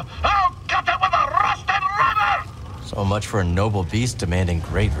chum! I'll cut it with a rusted rudder! So much for a noble beast demanding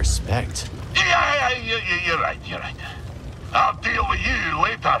great respect. Yeah, you're right. I'll deal with you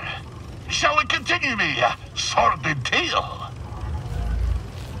later. Shall we continue me sordid tale?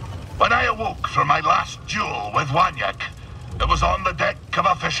 When I awoke from my last duel with Wanyak, it was on the deck of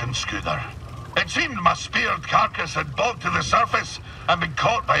a fishing schooner. It seemed my speared carcass had bobbed to the surface and been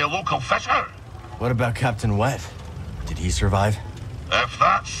caught by a local fisher. What about Captain Wet? Did he survive? If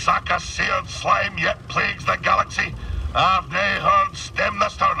that sack of seared slime yet plagues the galaxy, I've nae heard stem the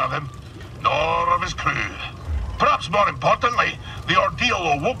stern of him, nor of his crew. Perhaps more importantly, the ordeal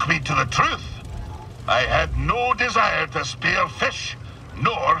awoke me to the truth. I had no desire to spear fish,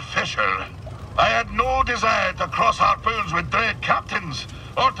 nor fisher. I had no desire to cross harpoons with dread captains,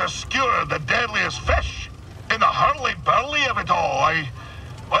 or to skewer the deadliest fish. In the hurly-burly of it all, I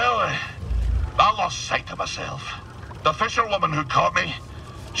lost sight of myself. The fisherwoman who caught me,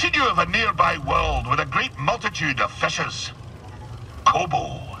 she knew of a nearby world with a great multitude of fishes.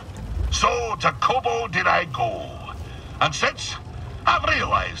 Kobo. So to Kobo did I go. And since, I've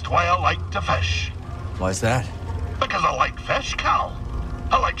realized why I like to fish. Why's that? Because I like fish, Cal.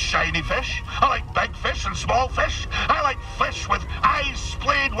 I like shiny fish. I like big fish and small fish. I like fish with eyes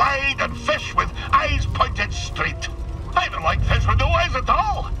splayed wide and fish with eyes pointed straight. I even like fish with no eyes at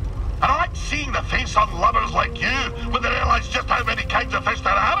all. And I like seeing the face on lovers like you when they realize just how many kinds of fish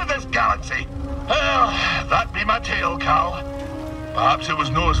there are in this galaxy. Well, that be my tale, Cal. Perhaps it was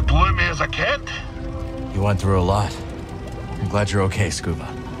no as gloomy as I kent. You went through a lot. I'm glad you're okay, Scuba.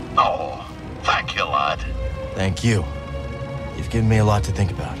 Oh, thank you, lad. Thank you. You've given me a lot to think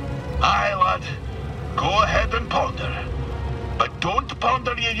about. Aye, lad. Go ahead and ponder. But don't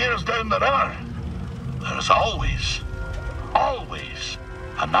ponder your years down the river. There's always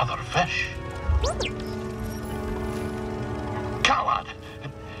another fish. Lad,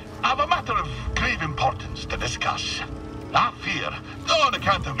 I've a matter of grave importance to discuss. I fear, on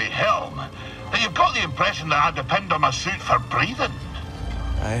account of me helm, that you've got the impression that I depend on my suit for breathing.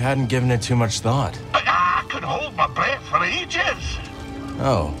 I hadn't given it too much thought. I could hold my breath for ages.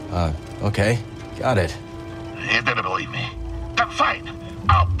 Oh, okay. Got it. You didn't believe me. Fine.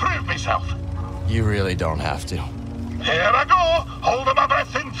 I'll prove myself. You really don't have to. Here I go. Holding my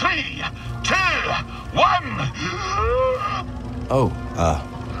breath in 3, 2, 1. Oh,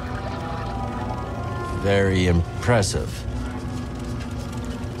 very impressive.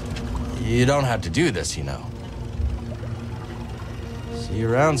 You don't have to do this, you know. See you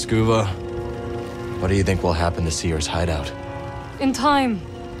around, Scuba. What do you think will happen to Seer's hideout? In time,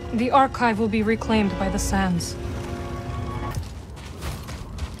 the archive will be reclaimed by the Sands.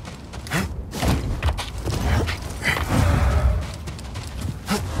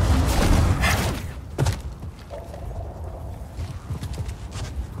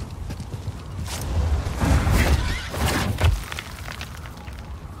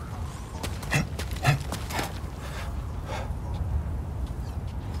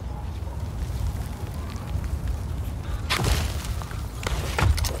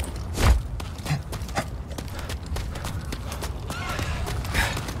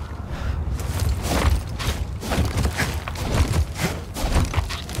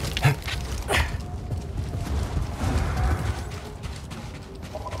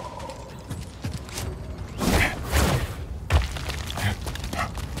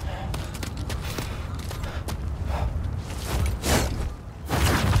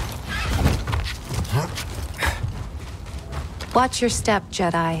 Watch your step,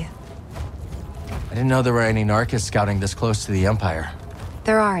 Jedi. I didn't know there were any Narcus scouting this close to the Empire.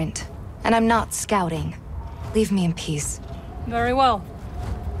 There aren't. And I'm not scouting. Leave me in peace. Very well.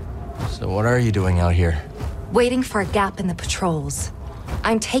 So what are you doing out here? Waiting for a gap in the patrols.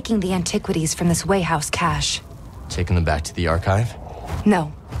 I'm taking the antiquities from this Wayhouse cache. Taking them back to the archive?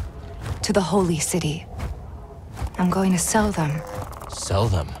 No. To the Holy City. I'm going to sell them. Sell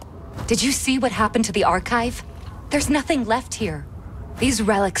them? Did you see what happened to the archive? There's nothing left here. These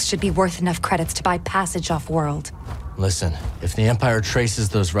relics should be worth enough credits to buy passage off-world. Listen, if the Empire traces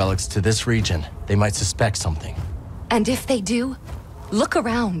those relics to this region, they might suspect something. And if they do, look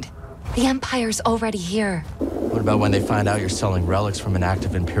around. The Empire's already here. What about when they find out you're selling relics from an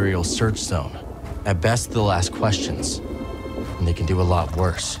active Imperial search zone? At best, they'll ask questions. And they can do a lot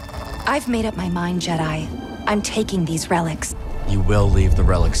worse. I've made up my mind, Jedi. I'm taking these relics. You will leave the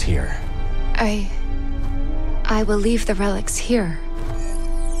relics here. I will leave the relics here.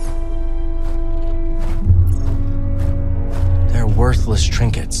 They're worthless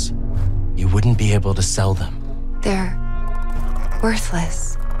trinkets. You wouldn't be able to sell them. They're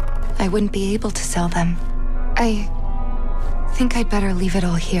worthless. I wouldn't be able to sell them. I think I'd better leave it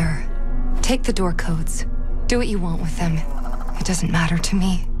all here. Take the door codes. Do what you want with them. It doesn't matter to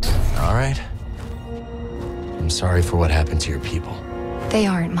me. All right. I'm sorry for what happened to your people. They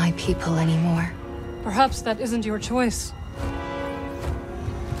aren't my people anymore. Perhaps that isn't your choice.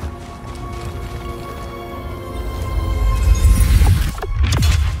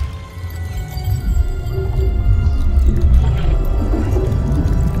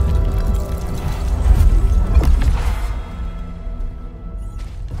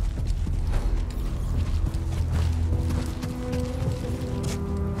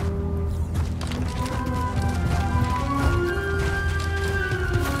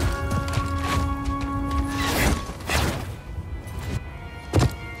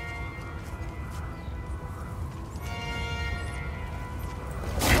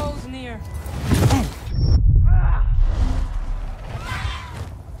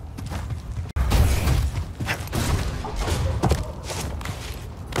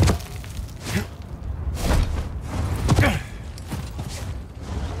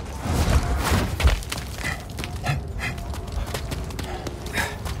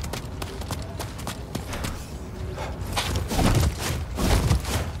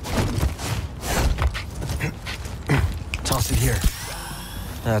 Toss it here.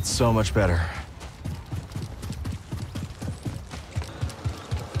 That's so much better.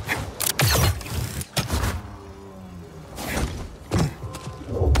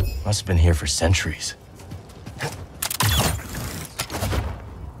 Must have been here for centuries.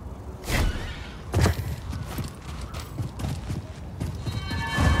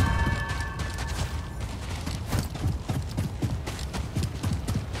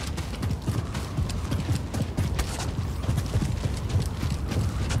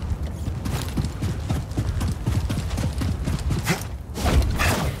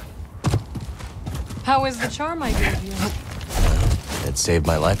 How is the charm I gave you? It saved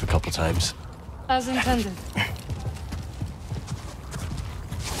my life a couple times. As intended.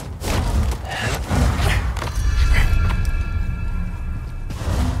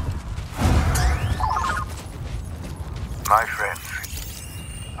 My friends,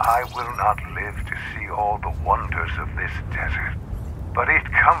 I will not live to see all the wonders of this desert, but it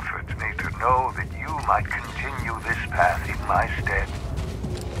comforts me to know that you might continue this path in my stead.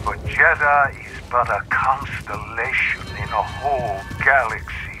 For Jedi is but a constellation in a whole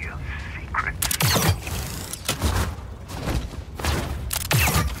galaxy of secrets.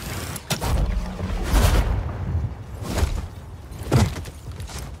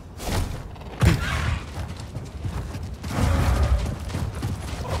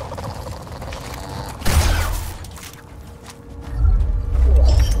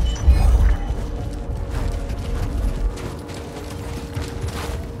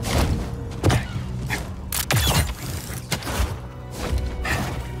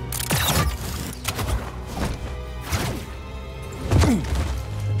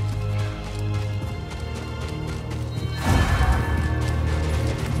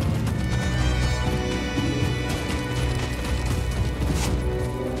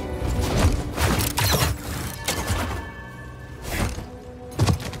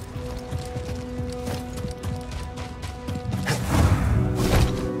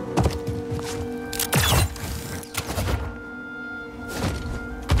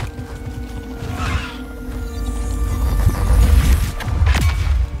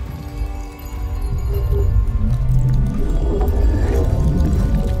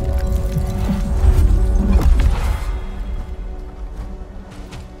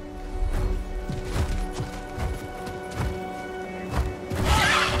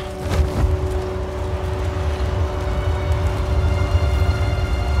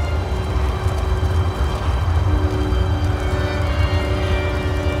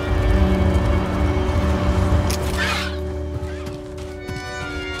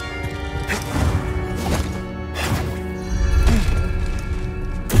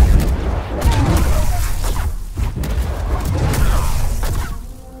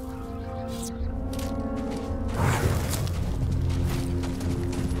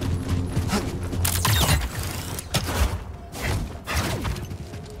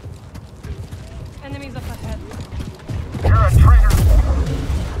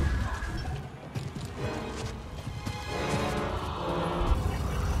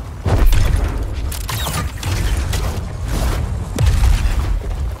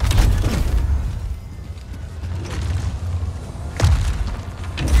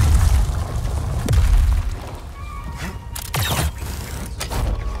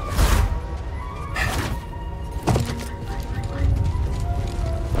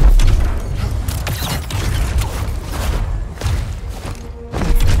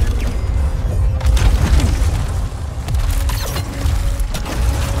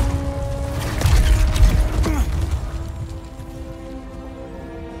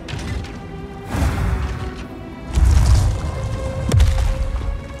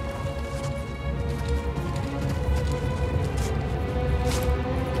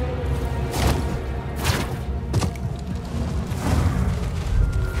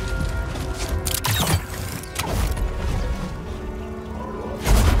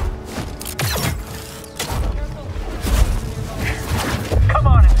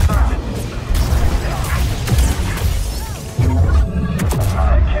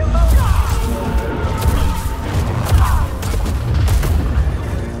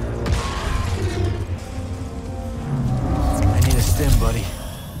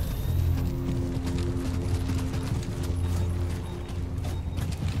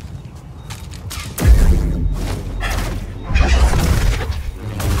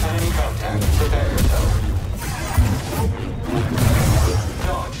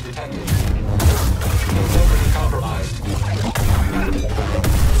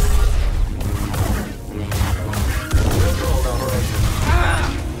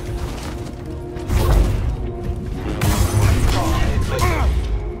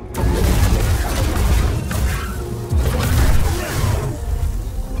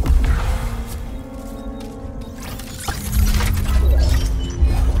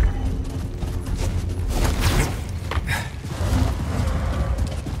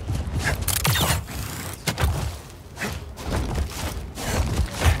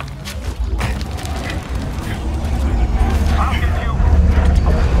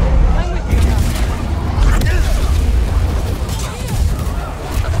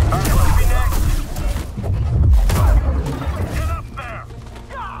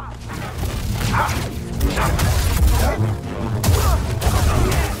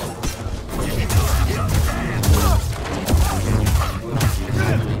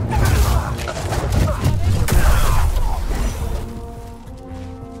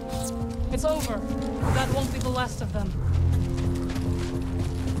 It's over. That won't be the last of them.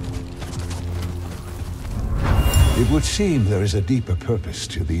 It would seem there is a deeper purpose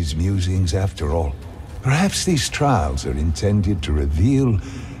to these musings after all. Perhaps these trials are intended to reveal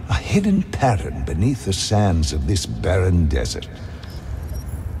a hidden pattern beneath the sands of this barren desert.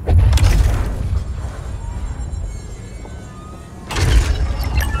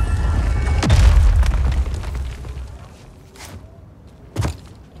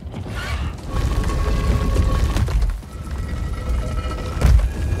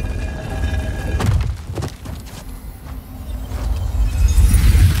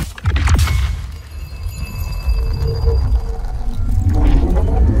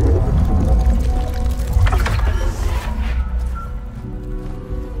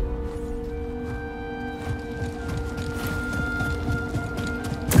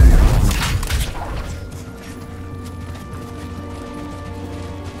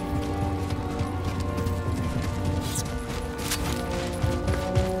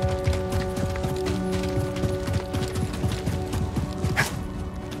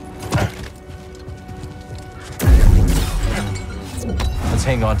 Let's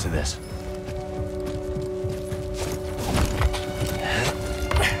hang on to this.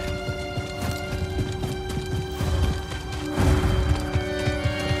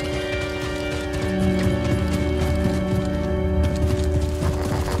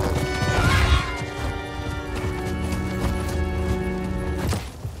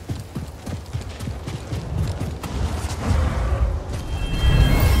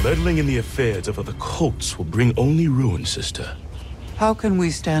 Meddling in the affairs of other cults will bring only ruin, sister. How can we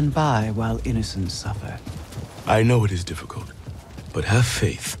stand by while innocents suffer? I know it is difficult, but have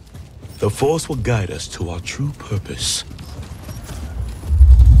faith. The Force will guide us to our true purpose.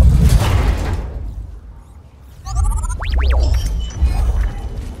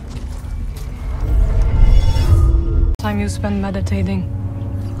 Time you spend meditating.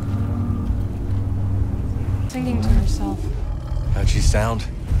 Singing to yourself. How'd she sound?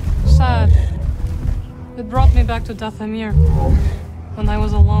 Sad. It brought me back to Dathomir, when I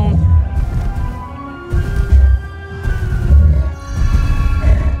was alone.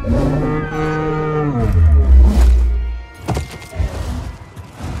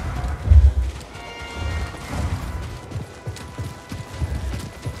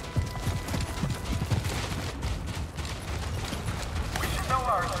 We should know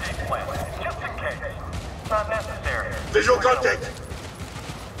our escape plan, just in case. It's not necessary. Visual contact!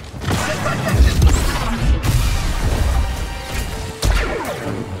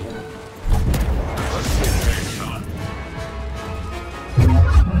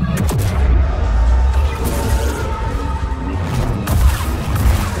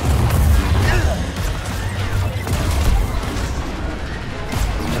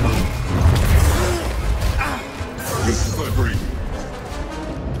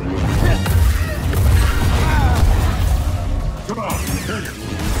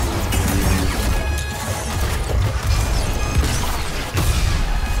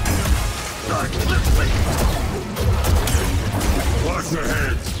 Watch your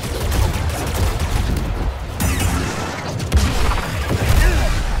heads!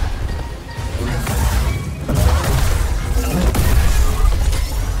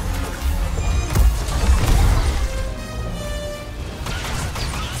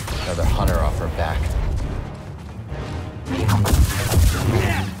 Another hunter off her back.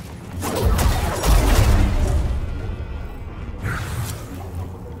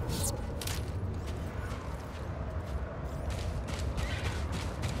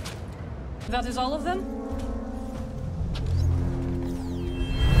 That is all of them?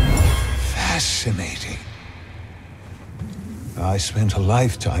 Fascinating. I spent a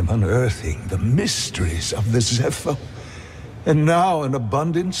lifetime unearthing the mysteries of the Zephyr, and now an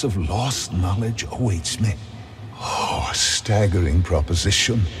abundance of lost knowledge awaits me. Oh, a staggering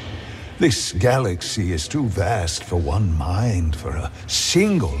proposition. This galaxy is too vast for one mind for a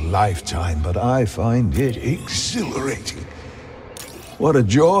single lifetime, but I find it exhilarating. What a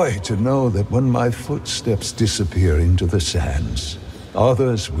joy to know that when my footsteps disappear into the sands,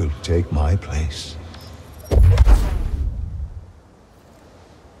 others will take my place.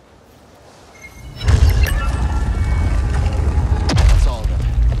 That's all of them.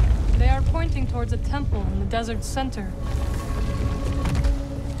 They are pointing towards a temple in the desert center.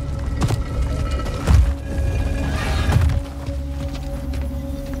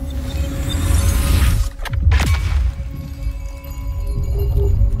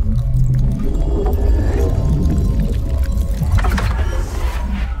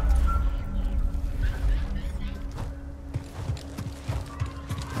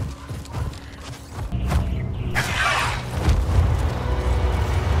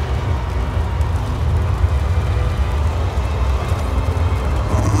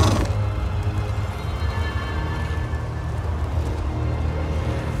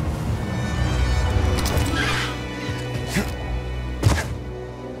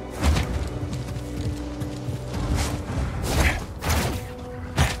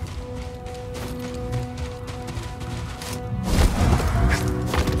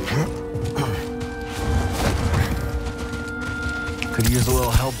 use a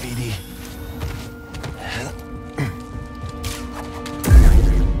little help, BD.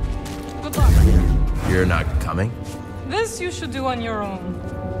 Good luck. You're not coming? This you should do on your own.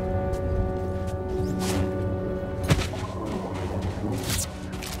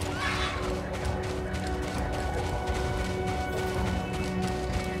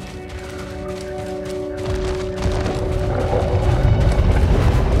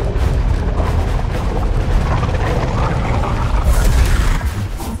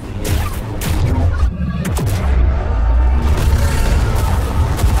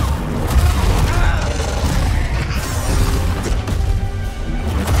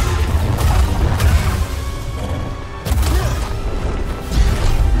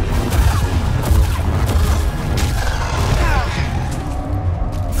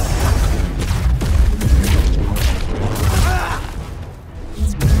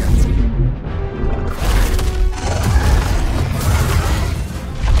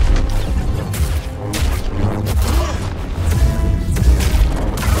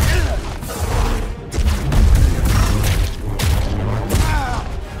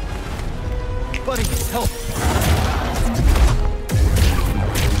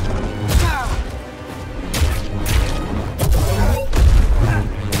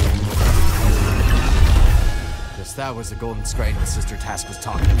 That was the golden scrotum Sister Task was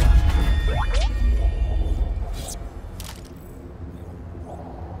talking about.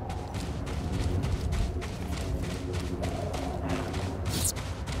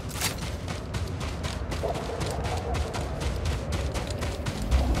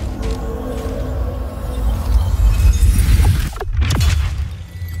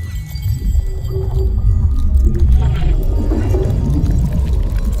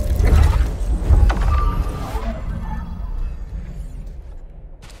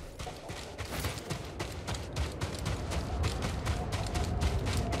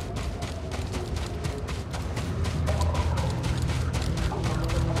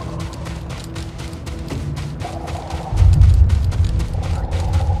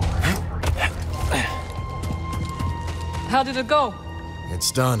 How did it go?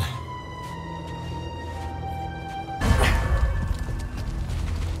 It's done.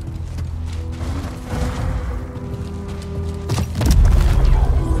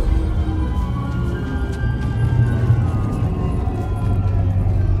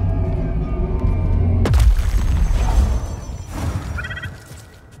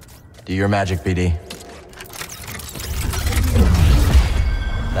 Do your magic, BD.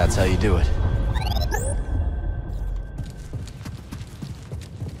 That's how you do it.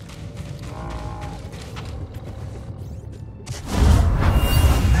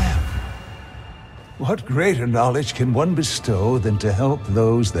 What greater knowledge can one bestow than to help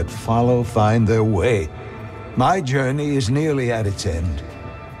those that follow find their way? My journey is nearly at its end.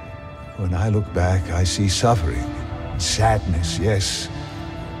 When I look back, I see suffering, sadness, yes,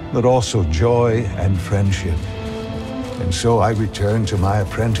 but also joy and friendship. And so I return to my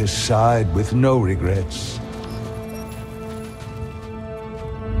apprentice side with no regrets.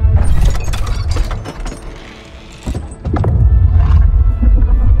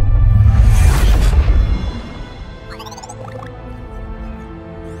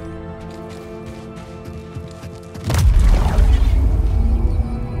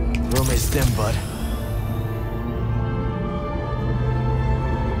 Dim, bud.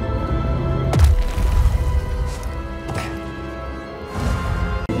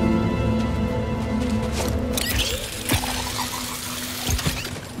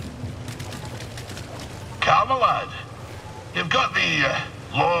 Calma, lad. You've got the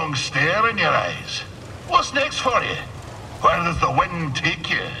long stare in your eyes. What's next for you? Where does the wind take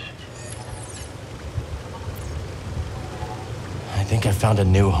you? I think I found a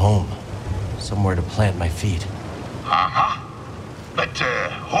new home. Somewhere to plant my feet. Uh-huh. But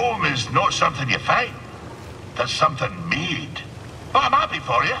home is not something you find. That's something made. But I'm happy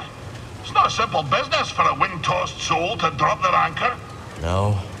for you. It's not a simple business for a wind-tossed soul to drop their anchor.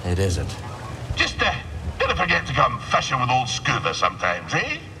 No, it isn't. Just don't forget to come fishing with old Scuba sometimes,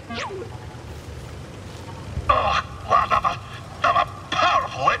 eh? Oh, lad, I've a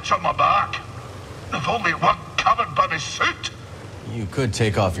powerful itch on my back. If only it weren't covered by my suit. You could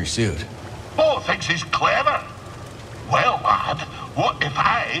take off your suit. Oh, thinks he's clever. Well, lad, what if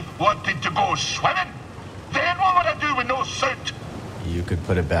I wanted to go swimming? Then what would I do with no suit? You could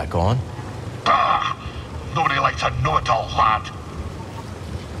put it back on. Ah, nobody likes a know-it-all, lad.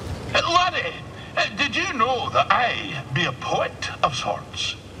 Laddie, did you know that I be a poet of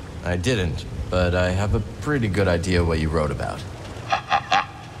sorts? I didn't, but I have a pretty good idea what you wrote about.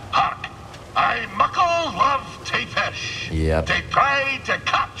 Hark, I muckle love to fish. Yep. To try to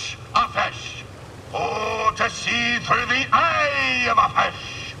catch a fish. Oh, to see through the eye of a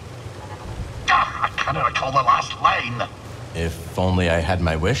fish. I cannot recall the last line. If only I had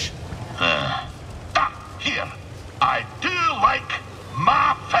my wish. Here. I do like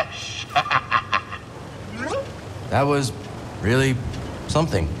my fish. That was really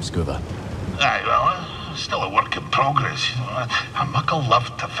something, Scuba. Aye, well, still a work in progress. You know, I muckle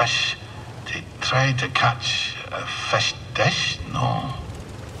love to fish. To try to catch a fish dish? No.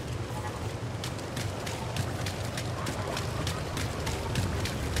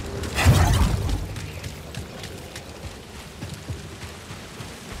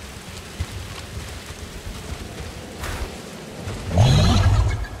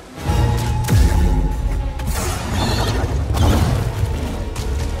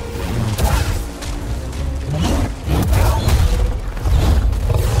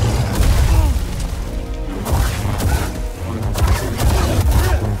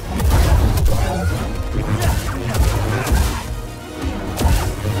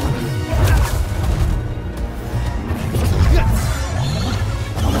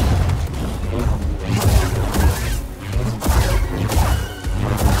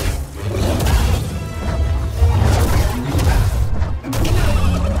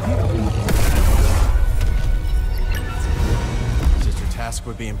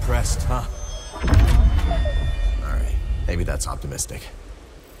 Would be impressed, huh? All right, maybe that's optimistic.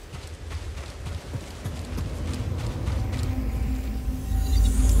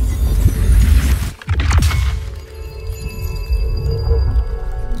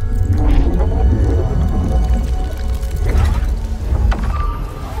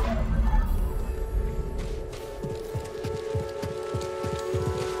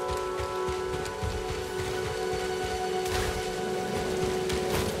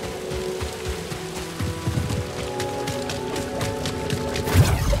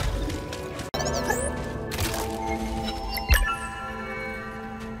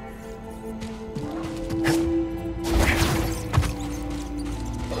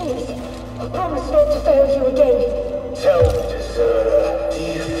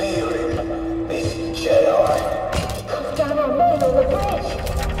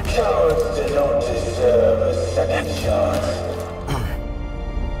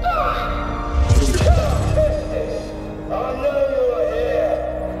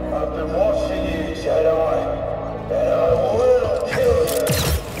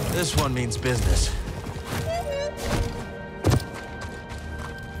 This one means business.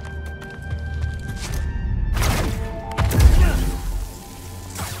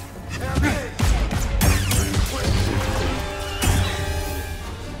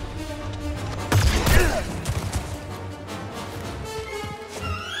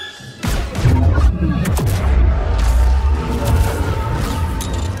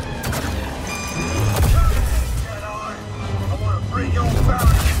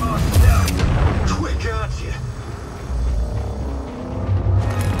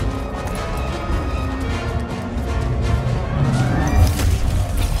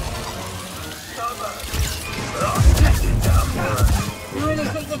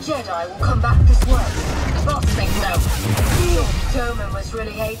 Jedi will come back this way. Boss thinks so. Toman was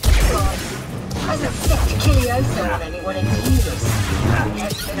really hating the guy. Hasn't set to Kilioso on anyone in years.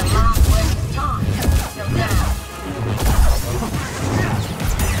 It's been a long waste of time till now.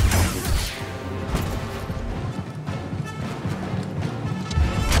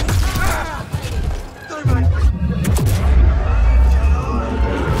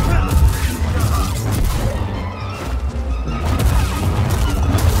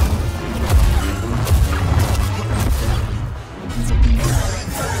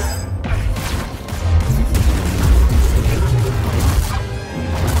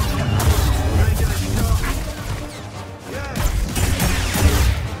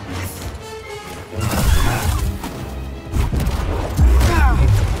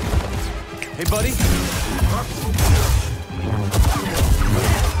 Hey, buddy.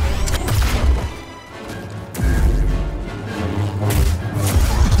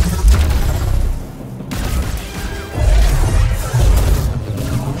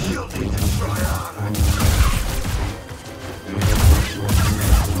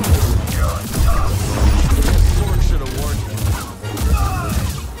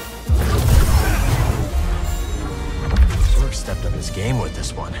 Stepped up his game with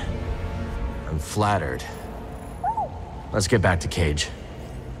this one. I'm flattered. Let's get back to Cage.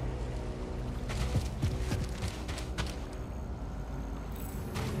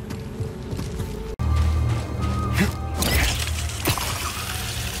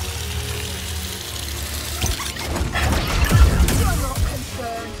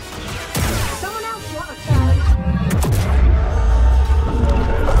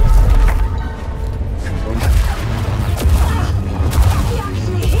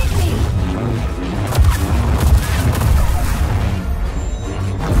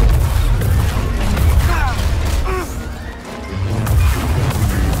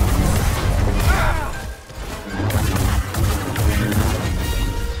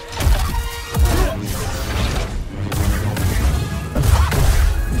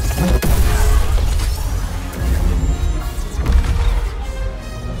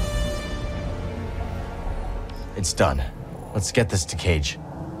 done. Let's get this to Cage.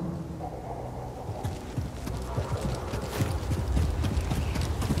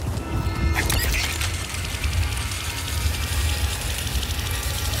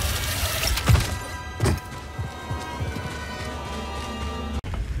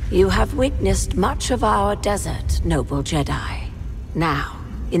 You have witnessed much of our desert, noble Jedi. Now,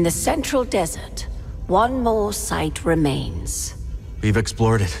 in the central desert, one more site remains. We've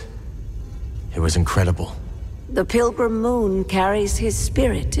explored it. It was incredible. The pilgrim moon carries his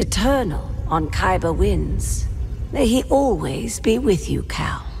spirit eternal on Kyber winds. May he always be with you,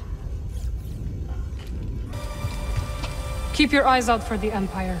 Cal. Keep your eyes out for the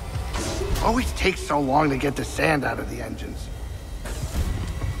Empire. Always takes so long to get the sand out of the engines.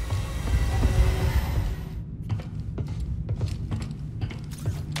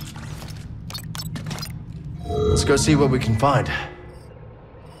 Let's go see what we can find.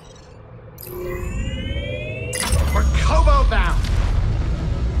 We're Kobo bound!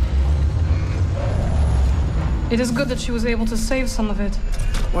 It is good that she was able to save some of it.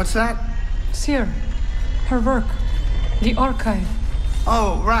 What's that? Seer. Her work. The archive.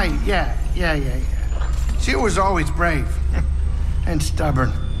 Oh, right, yeah. She was always brave. And stubborn.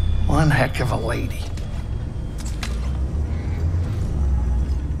 One heck of a lady.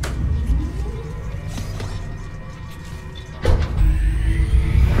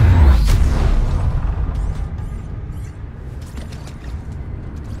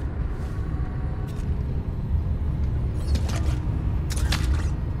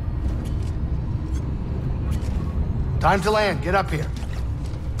 Time to land. Get up here.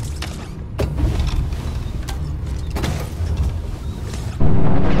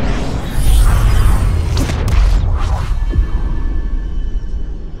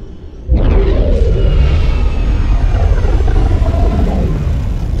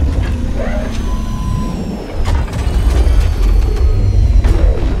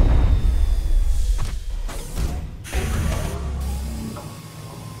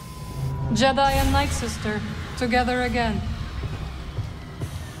 Jedi and Knight sister. Together again.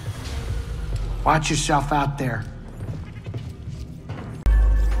 Watch yourself out there.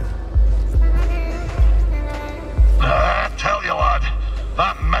 I tell you what,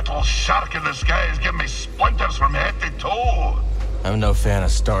 that metal shark in the sky is giving me splinters from head to toe. I'm no fan of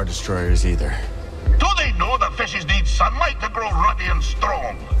Star Destroyers either. Do they know that fishes need sunlight to grow ruddy and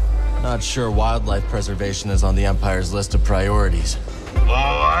strong? Not sure wildlife preservation is on the Empire's list of priorities. Oh,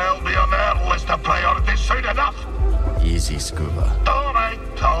 I'll be on their list of priorities soon enough. Easy, Scuba. All right.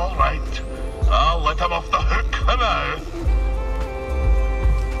 I'll let him off the hook for now.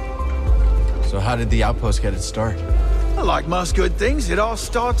 So how did the outpost get its start? Like most good things, it all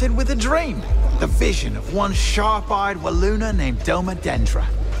started with a dream. The vision of one sharp-eyed Waluna named Doma Dendra.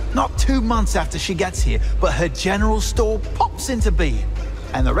 Not 2 months after she gets here, but her general store pops into being.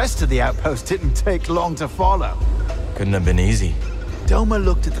 And the rest of the outpost didn't take long to follow. Couldn't have been easy. Doma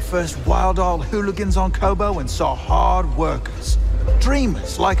looked at the first wild-eyed hooligans on Kobo and saw hard workers.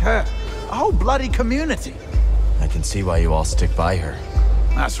 Dreamers like her. A whole bloody community. I can see why you all stick by her.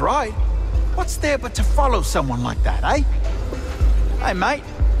 That's right. What's there but to follow someone like that, eh? Hey, mate.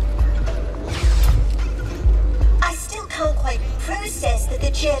 I still can't quite process that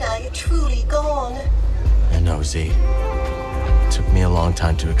the Jedi are truly gone. I know, Z. It took me a long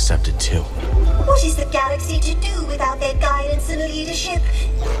time to accept it, too. What is the galaxy to do without their guidance and leadership?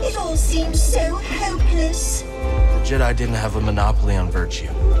 It all seems so hopeless. The Jedi didn't have a monopoly on virtue.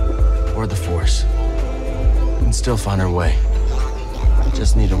 Or the Force. We can still find our way. We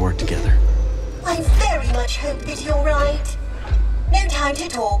just need to work together. I very much hope that you're right. No time to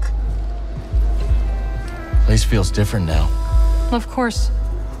talk. Place feels different now. Of course.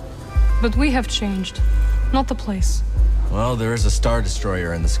 But we have changed. Not the place. Well, there is a Star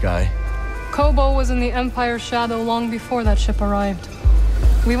Destroyer in the sky. Kobo was in the Empire's shadow long before that ship arrived.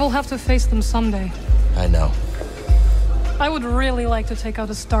 We will have to face them someday. I know. I would really like to take out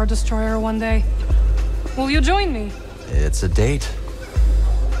a Star Destroyer one day. Will you join me? It's a date.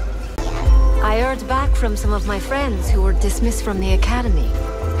 I heard back from some of my friends who were dismissed from the Academy.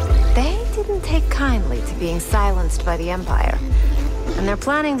 They didn't take kindly to being silenced by the Empire. And they're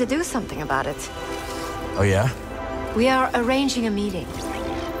planning to do something about it. Oh, yeah? We are arranging a meeting.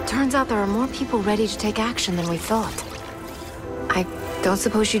 Turns out there are more people ready to take action than we thought. I don't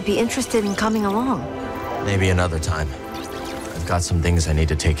suppose you'd be interested in coming along. Maybe another time. I've got some things I need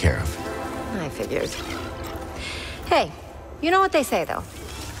to take care of. I figured. Hey, you know what they say, though?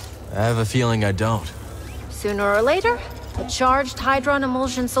 I have a feeling I don't. Sooner or later, a charged hydron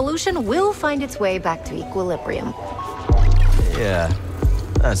emulsion solution will find its way back to equilibrium. Yeah,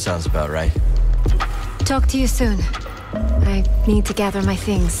 that sounds about right. Talk to you soon. I need to gather my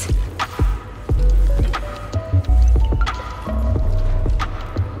things.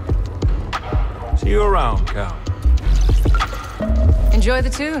 See you around, Cal. Enjoy the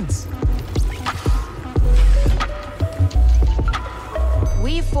tunes.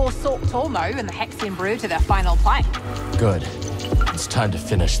 We forsook Tormo and the Hexian Brew to their final play. Good. It's time to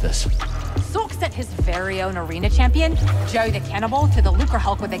finish this. Sork sent his very own arena champion, Joe the Cannibal, to the Lucre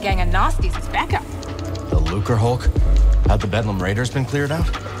Hulk with a gang of nasties as backup. The Lucre Hulk? Have the Bedlam Raiders been cleared out?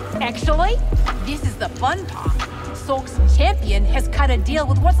 Actually, this is the fun part. Sork's champion has cut a deal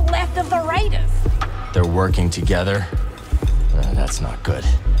with what's left of the Raiders. They're working together? That's not good.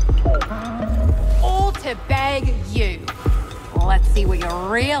 All to bag you. Let's see what you're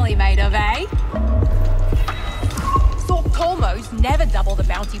really made of, eh? Sork Tormo's never doubled the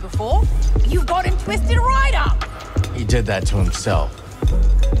bounty before. You've got him twisted right up. He did that to himself.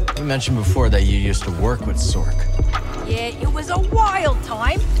 You mentioned before that you used to work with Sork. Yeah, it was a wild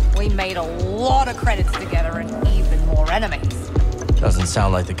time. We made a lot of credits together and even more enemies. Doesn't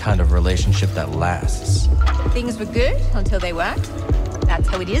sound like the kind of relationship that lasts. Things were good until they weren't. That's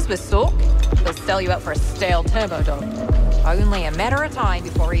how it is with Sork. He'll sell you out for a stale turbo dog. Only a matter of time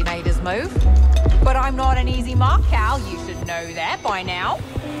before he made his move. But I'm not an easy mark, Cal. You should know that by now.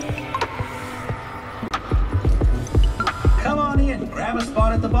 Come on in, grab a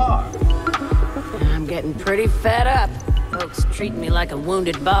spot at the bar. I'm getting pretty fed up. Folks treat me like a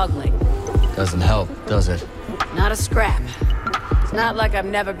wounded bogling. Doesn't help, does it? Not a scrap. It's not like I've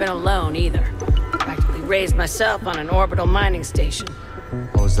never been alone, either. Practically raised myself on an orbital mining station.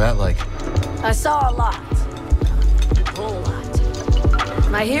 What was that like? I saw a lot. A whole lot.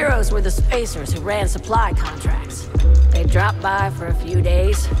 My heroes were the spacers who ran supply contracts. They'd drop by for a few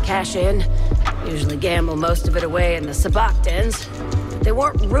days, cash in, usually gamble most of it away in the sabacc dens. But they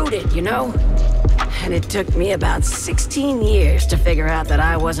weren't rooted, you know? And it took me about 16 years to figure out that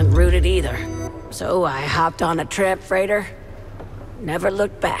I wasn't rooted either. So I hopped on a tramp freighter, never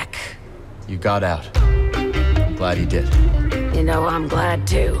looked back. You got out. I'm glad you did. You know, I'm glad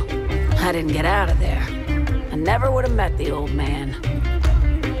too. I didn't get out of there. I never would have met the old man.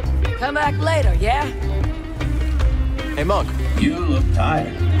 Come back later, yeah? Hey, Monk. You look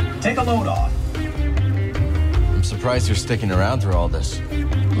tired. Take a load off. I'm surprised you're sticking around through all this.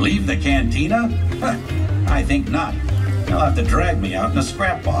 Leave the cantina? Huh, I think not. They'll have to drag me out in a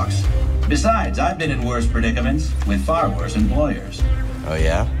scrap box. Besides, I've been in worse predicaments with far worse employers. Oh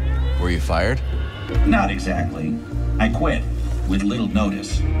yeah? Were you fired? Not exactly. I quit, with little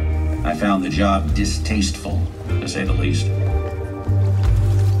notice. I found the job distasteful, to say the least.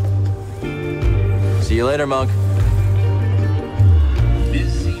 See you later, Monk.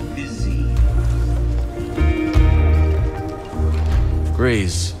 Busy.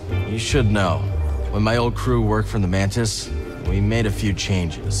 Grease, you should know. When my old crew worked for the Mantis, we made a few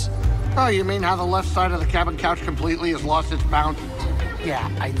changes. Oh, you mean how the left side of the cabin couch completely has lost its bounce? Yeah,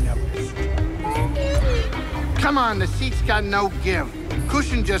 I noticed. Come on, the seat's got no give.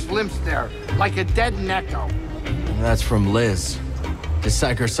 Cushion just limps there, like a dead necko. That's from Liz. To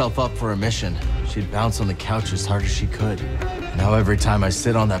psych herself up for a mission, she'd bounce on the couch as hard as she could. Now every time I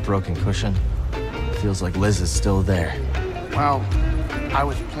sit on that broken cushion, it feels like Liz is still there. Well, I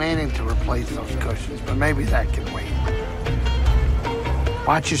was planning to replace those cushions, but maybe that can wait.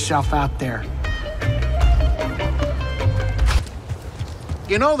 Watch yourself out there.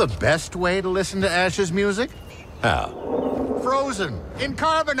 You know the best way to listen to Ash's music? How? Frozen in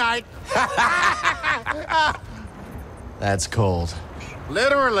carbonite. That's cold.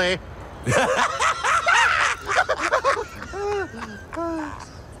 Literally.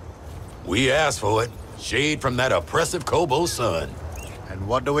 We asked for it. Shade from that oppressive Kobo sun. And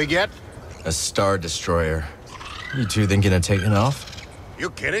what do we get? A Star Destroyer. You two thinking of taking off? You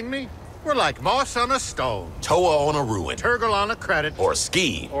kidding me? We're like moss on a stone. Toa on a ruin. Turgle on a credit. Or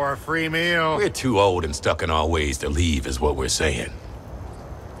ski. Or a free meal. We're too old and stuck in our ways to leave is what we're saying.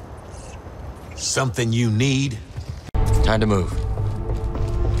 Something you need? Time to move.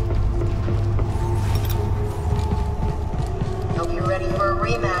 Hope you're ready for a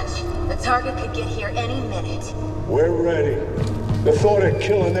rematch. The target could get here any minute. We're ready. The thought of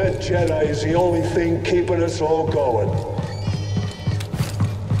killing that Jedi is the only thing keeping us all going.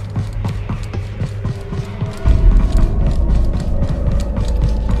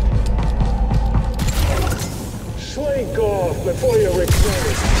 Slink off before you regret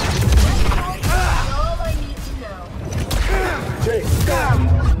it. All I need to know. Take that.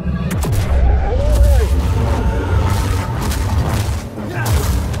 All right.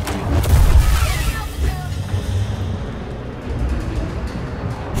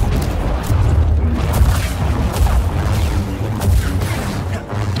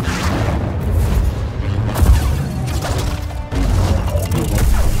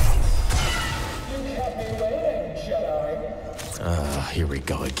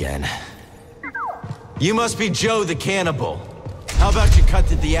 go again. You must be Joe the cannibal. How about you cut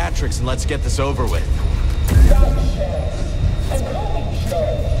the theatrics and let's get this over with? Not chance. And call me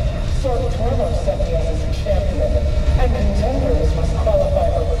Joe. Sword Tormo set me as his champion, and contenders must qualify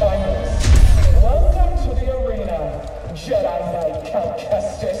for finals. Welcome to the arena, Jedi Knight Count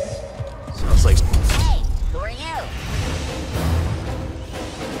Kestis. Sounds like... Hey, who are you?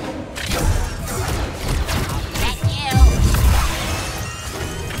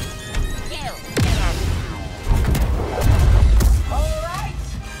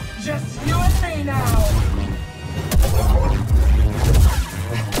 Just you and me now!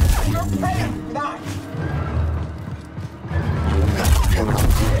 You're paying for that!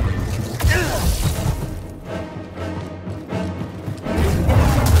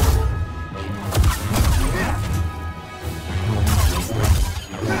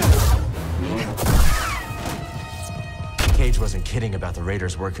 Cage wasn't kidding about the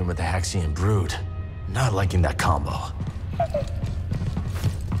Raiders working with the Haxian Brood. Not liking that combo.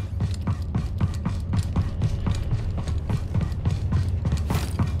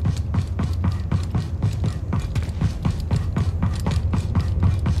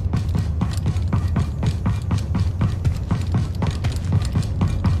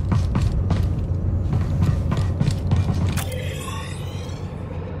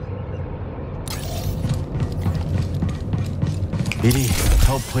 BD,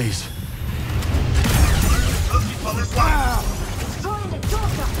 help please. Looking for this one!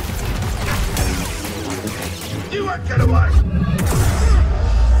 You won't get away!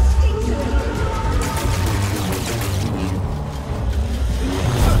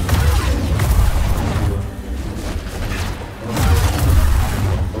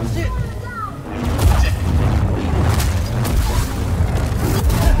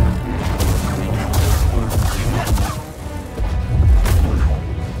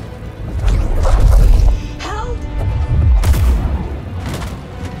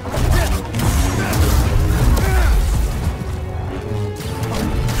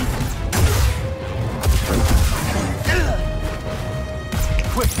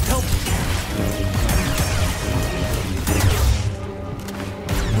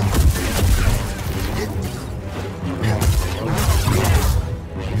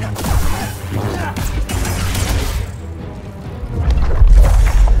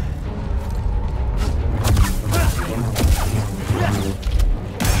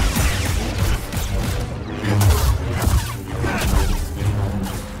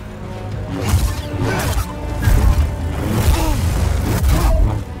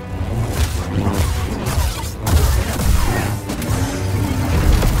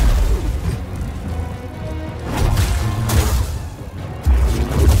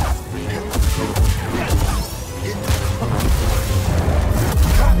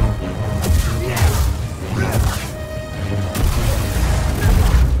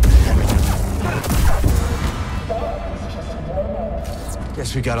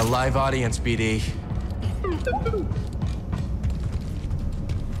 Guess we got a live audience, BD.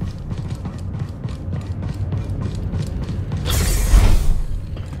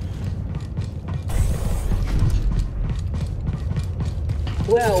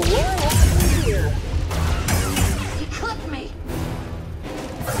 Well, we're on here. He clipped me.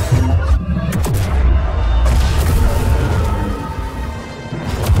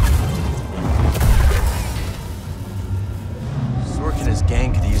 Sork and his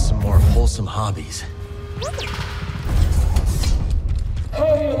gang could use some more wholesome hobbies.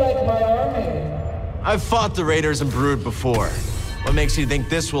 How do you like my army? I've fought the Raiders and Brood before. What makes you think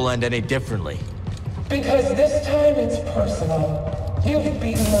this will end any differently? Because this time it's personal. You've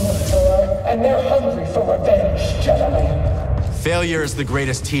beaten them before, and they're hungry for revenge, Jedi. Failure is the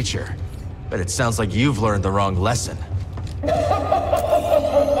greatest teacher, but it sounds like you've learned the wrong lesson.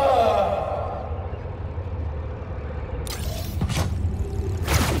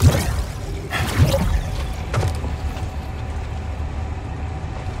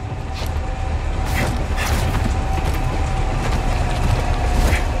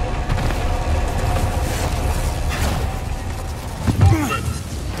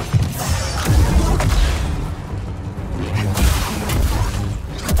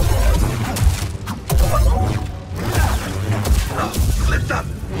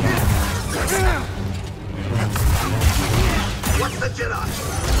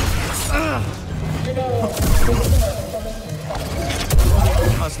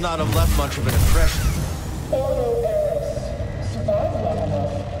 Must not have left much of an impression.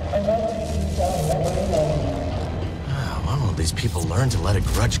 When will these people learn to let a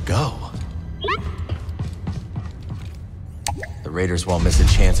grudge go? The The Raiders won't miss a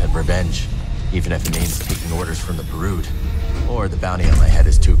chance at revenge, even if it means taking orders from the Brood. Or the bounty on my head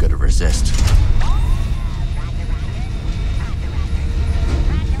is too good to resist.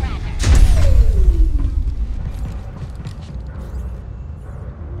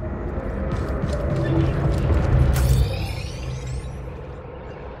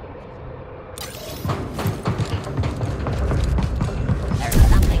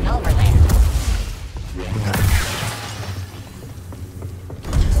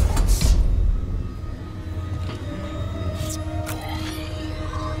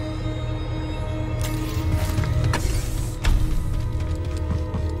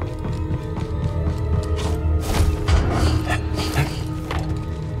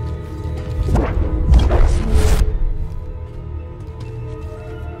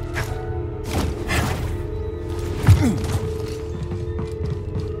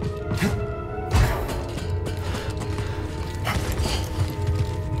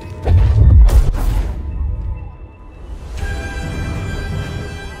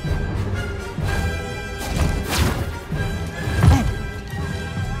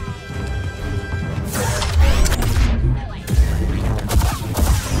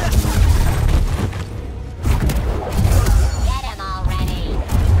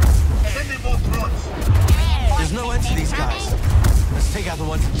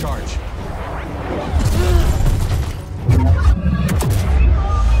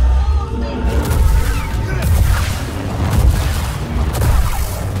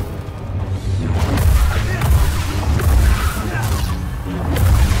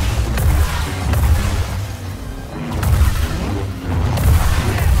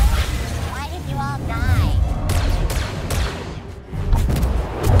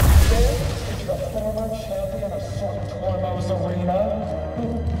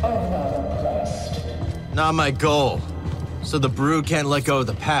 Not my goal. So the Brood can't let go of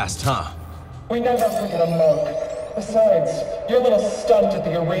the past, huh? We never forget a monk. Besides, your little stunt at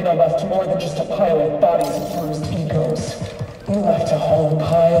the arena left more than just a pile of bodies and bruised egos. You left a whole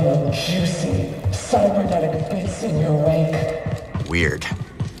pile of juicy, cybernetic bits in your wake. Weird.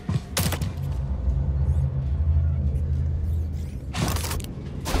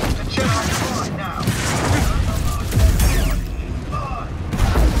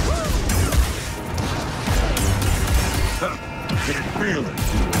 Feel it.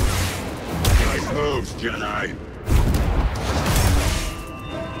 Nice moves, Jedi.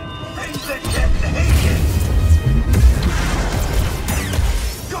 Things that get hated.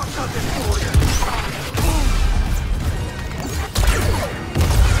 Got something for you.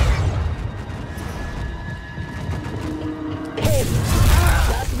 Hey,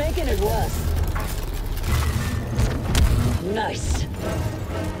 that's making it worse. Nice.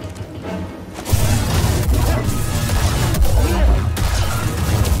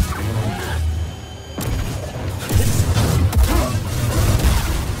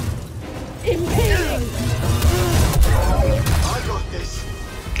 Impeding! I got this.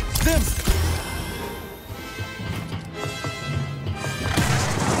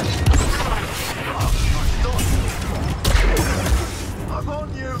 I'm on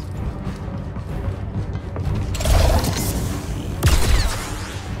you.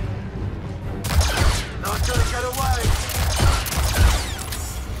 Not gonna get away.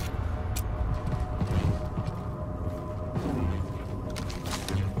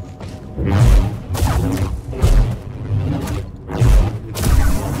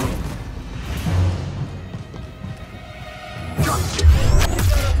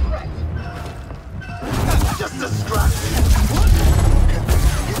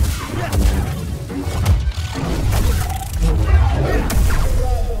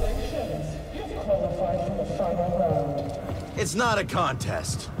 It's not a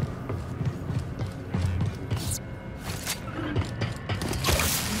contest.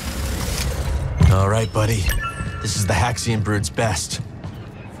 All right, buddy. This is the Haxian Brood's best.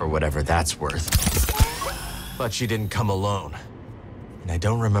 For whatever that's worth. But she didn't come alone. And I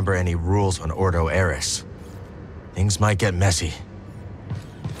don't remember any rules on Ordo Eris. Things might get messy.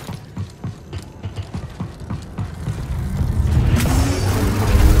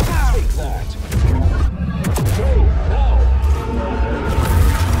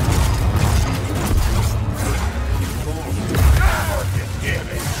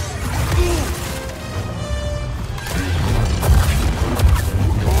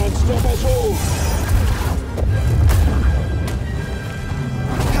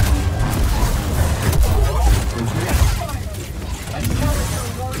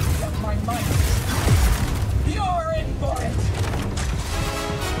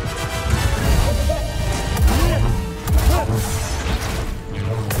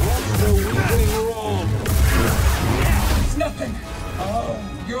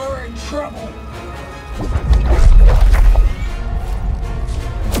 You're in trouble.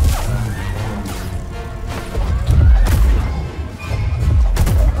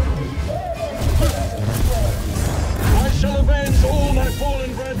 I shall avenge all my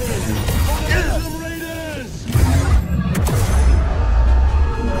fallen brethren for the Muslim raiders!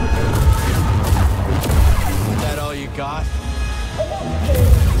 Is that all you got?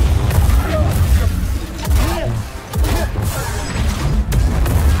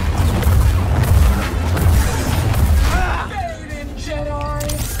 Buried in Jedi!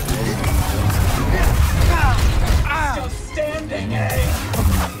 Still standing, eh?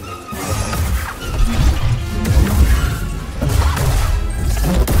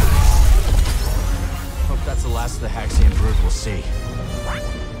 Hope that's the last of the Haxian brood we'll see.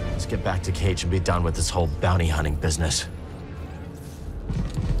 Let's get back to Cage and be done with this whole bounty hunting business.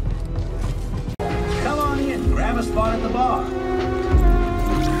 Come on in, grab a spot at the bar.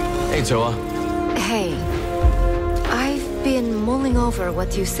 Hey, Toa. Hey, I've been mulling over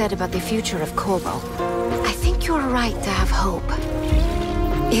what you said about the future of Kobo. I think you're right to have hope.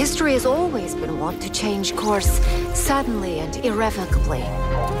 History has always been wont to change course suddenly and irrevocably.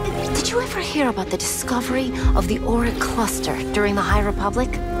 Did you ever hear about the discovery of the Auric Cluster during the High Republic?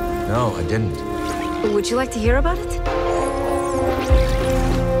 No, I didn't. Would you like to hear about it?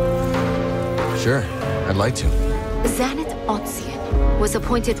 Sure, I'd like to. Zanit Otzian was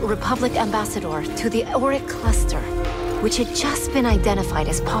appointed Republic Ambassador to the Auric Cluster, which had just been identified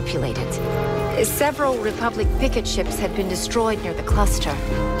as populated. Several Republic picket ships had been destroyed near the cluster.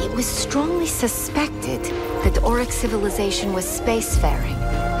 It was strongly suspected that Auric civilization was spacefaring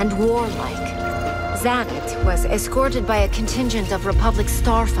and warlike. Zanit was escorted by a contingent of Republic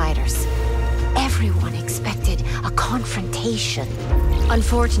starfighters. Everyone expected a confrontation.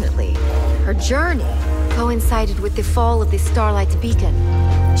 Unfortunately, her journey coincided with the fall of the Starlight Beacon.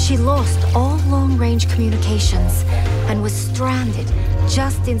 She lost all long-range communications and was stranded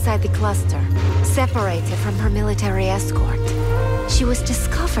just inside the cluster, separated from her military escort. She was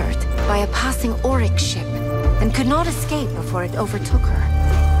discovered by a passing Auric ship and could not escape before it overtook her.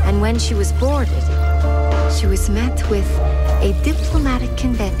 And when she was boarded, she was met with a diplomatic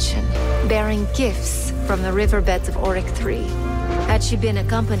convention bearing gifts from the riverbeds of Auric 3. Had she been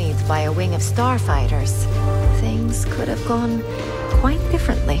accompanied by a wing of starfighters, things could have gone quite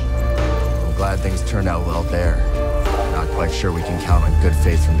differently. I'm glad things turned out well there. Not quite sure we can count on good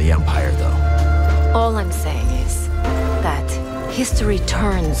faith from the Empire, though. All I'm saying is that history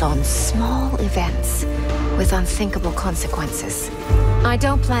turns on small events with unthinkable consequences. I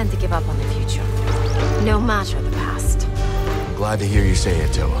don't plan to give up on the future, no matter the past. I'm glad to hear you say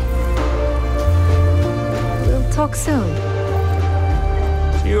it, Toa. We'll talk soon.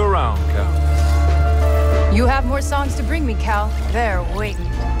 See you around, Cal. You have more songs to bring me, Cal. They're waiting.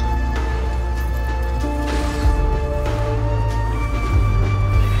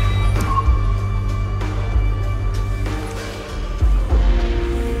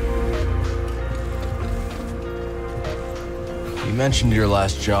 You mentioned your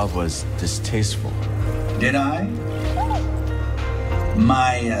last job was distasteful. Did I?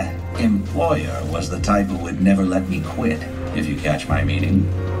 My employer was the type who would never let me quit, if you catch my meaning.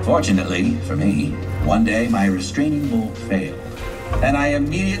 Fortunately, for me, one day my restraining bolt failed, and I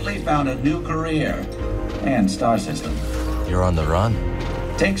immediately found a new career and star system. You're on the run.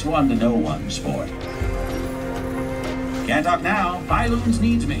 Takes one to know one, sport. Can't talk now. Pyloons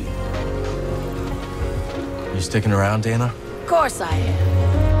needs me. You sticking around, Dana? Of course I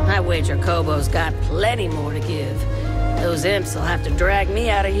am. I wager Kobo's got plenty more to give. Those imps will have to drag me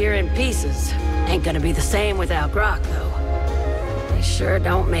out of here in pieces. Ain't gonna be the same without Grok, though. They sure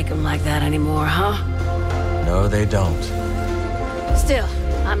don't make them like that anymore, huh? No, they don't. Still,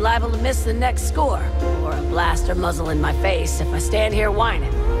 I'm liable to miss the next score, or a blaster muzzle in my face if I stand here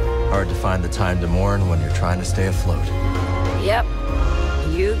whining. Hard to find the time to mourn when you're trying to stay afloat. Yep,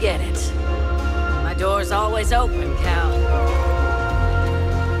 you get it. My door's always open, Cal.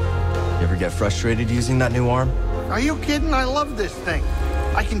 You ever get frustrated using that new arm? Are you kidding? I love this thing.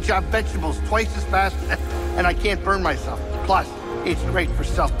 I can chop vegetables twice as fast, and I can't burn myself. Plus, it's great for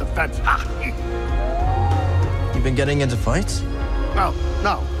self-defense. You been getting into fights? Well,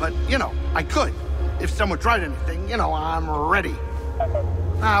 no, but, I could. If someone tried anything, I'm ready.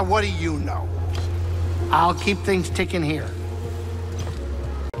 What do you know? I'll keep things ticking here.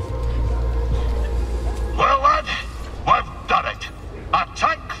 Well, lad, we've done it. A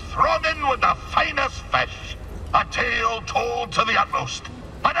tank thrown in with the finest fish. A tale told to the utmost.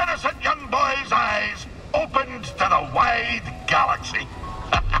 An innocent young boy's eyes opened to the wide galaxy.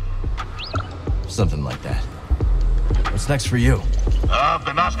 Something like that. What's next for you? I've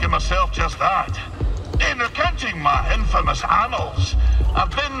been asking myself just that. In recounting my infamous annals, I've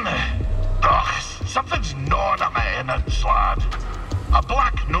been... something's gnawing at my innards, lad. A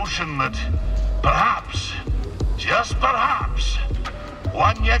black notion that perhaps, just perhaps,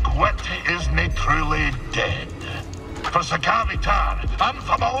 one ye quit isn't truly dead. For Sakaritar, and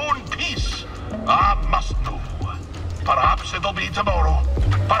for my own peace, I must know. Perhaps it'll be tomorrow.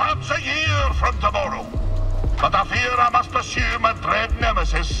 Perhaps a year from tomorrow. But I fear I must pursue my dread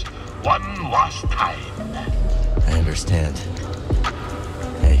nemesis one last time. I understand.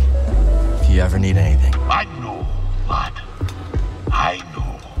 Hey, if you ever need anything... I know, lad. I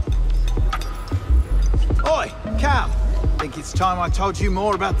know. Oi, Cal. Think it's time I told you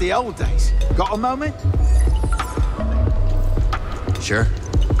more about the old days. Got a moment? Sure.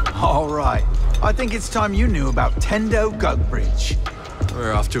 All right. I think it's time you knew about Tendo Goatbridge.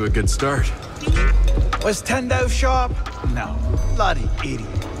 We're off to a good start. Was Tendo sharp? No. Bloody idiot.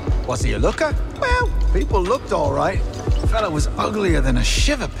 Was he a looker? Well, people looked all right. The fella was uglier than a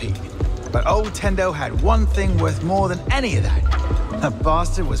shiver pea. But old Tendo had one thing worth more than any of that. The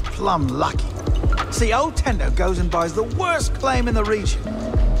bastard was plumb lucky. See, old Tendo goes and buys the worst claim in the region.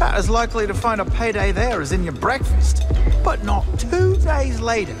 About as likely to find a payday there as in your breakfast. But not 2 days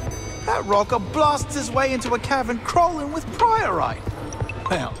later, that rocker blasts his way into a cavern crawling with priorite.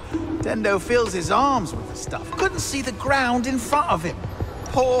 Well, Tendo fills his arms with the stuff. Couldn't see the ground in front of him.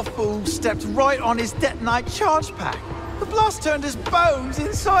 Poor fool stepped right on his detonite charge pack. The blast turned his bones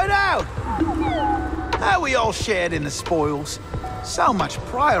inside out. How we all shared in the spoils. So much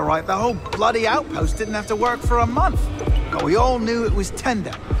priorite, the whole bloody outpost didn't have to work for a month. But we all knew it was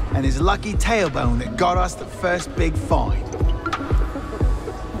Tendo and his lucky tailbone that got us the first big find.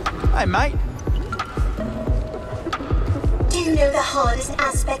 Hey, mate. Do you know the hardest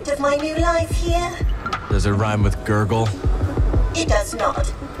aspect of my new life here? Does it rhyme with gurgle? It does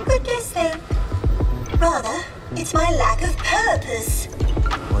not. Good guess, though. Rather, it's my lack of purpose.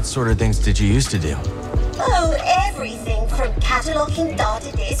 What sort of things did you used to do? Oh, everything from cataloging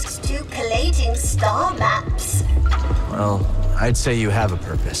data disks to collating star maps. Well, I'd say you have a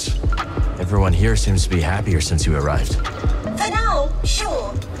purpose. Everyone here seems to be happier since you arrived. For now,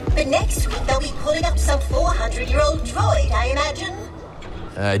 sure. But next week they'll be pulling up some 400-year-old droid, I imagine.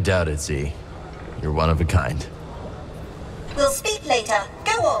 I doubt it, Z. You're one of a kind. We'll speak later.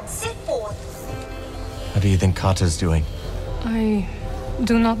 Go on, sit forth. How do you think Kata's doing? I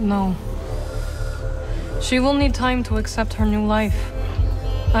do not know. She will need time to accept her new life.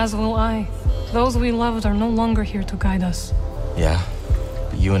 As will I. Those we loved are no longer here to guide us. Yeah.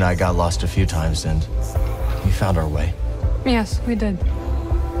 You and I got lost a few times, and we found our way. Yes, we did.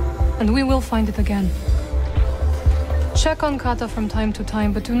 And we will find it again. Check on Kata from time to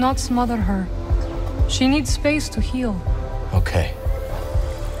time, but do not smother her. She needs space to heal. Okay.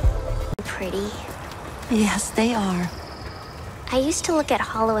 Pretty. Yes, they are. I used to look at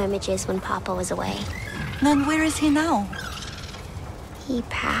hollow images when Papa was away. Then where is he now? He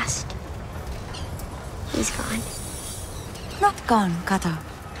passed. He's gone. Not gone, Kata.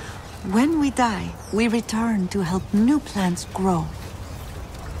 When we die, we return to help new plants grow.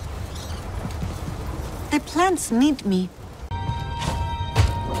 The plants need me.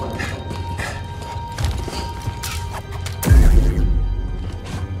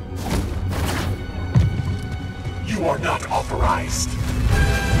 You are not authorized.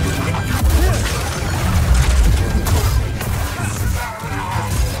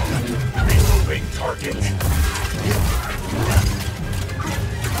 Removing target.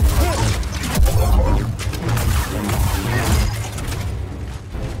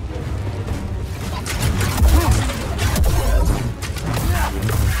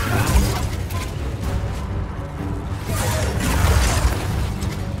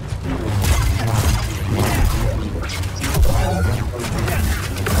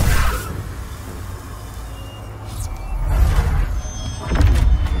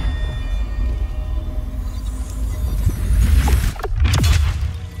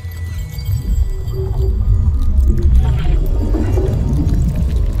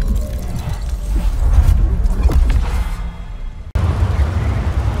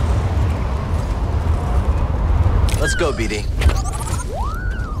 Let's go, BD.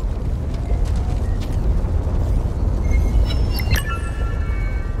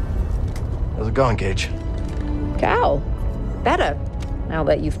 How's it going, Gage? Cal, better. Now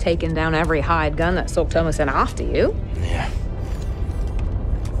that you've taken down every hired gun that Sork Thomas sent after you. Yeah.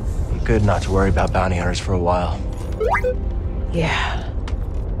 Be good not to worry about bounty hunters for a while. Yeah.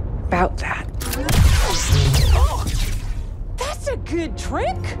 About that. Oh, that's a good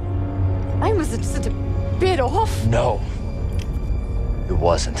trick. I was just a bit off. No. It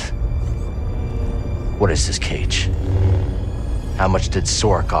wasn't. What is this cage? How much did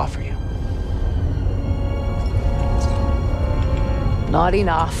Sork offer you? Not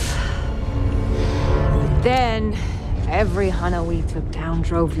enough. Then, every hunter we took down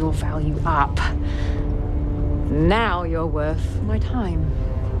drove your value up. Now you're worth my time.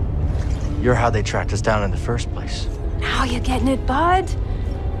 You're how they tracked us down in the first place. Now you're getting it, bud.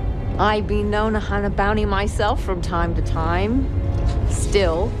 I've been known to hunt a bounty myself from time to time.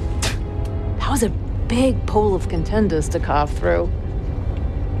 Still, that was a big pool of contenders to carve through.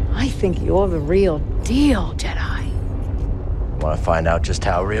 I think you're the real deal, Jedi. Want to find out just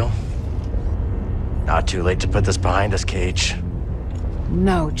how real? Not too late to put this behind us, Cage.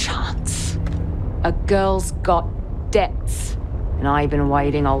 No chance. A girl's got debts, and I've been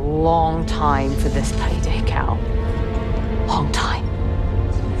waiting a long time for this payday, Cal. Long time.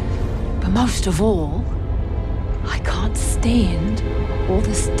 But most of all, I can't stand all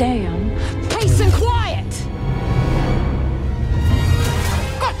this damn peace and quiet!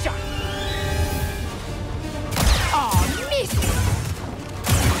 Gotcha! Oh, miss!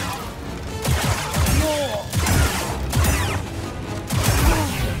 More!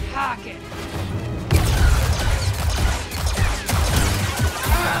 Target!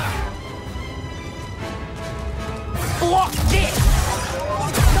 Block this!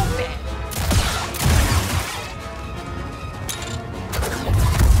 Stop it!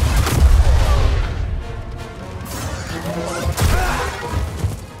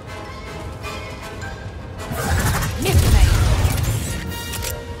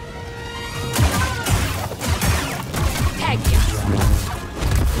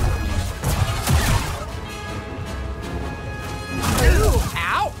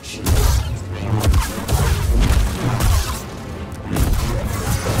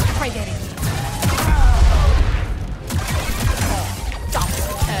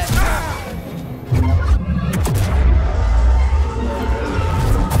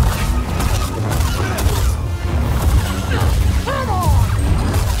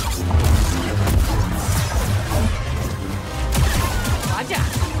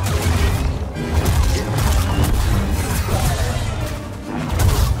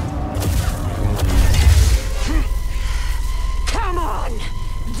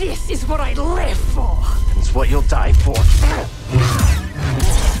 This is what I live for. It's what you'll die for.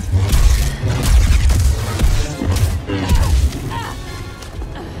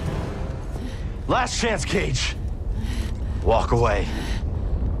 Last chance, Cage. Walk away.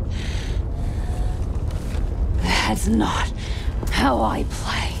 That's not how I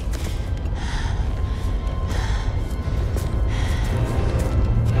play.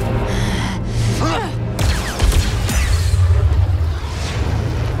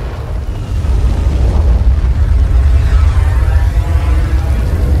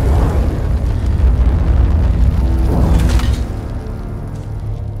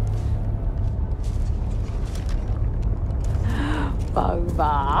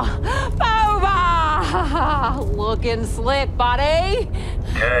 Looking slick, buddy.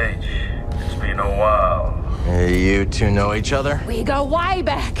 Cage, it's been a while. You two know each other? We go way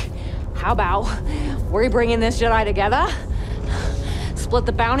back. How about we bringing this Jedi together? Split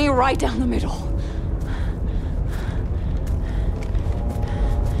the bounty right down the middle.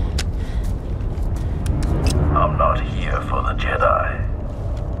 I'm not here for the Jedi.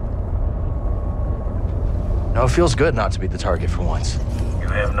 No, it feels good not to be the target for once. You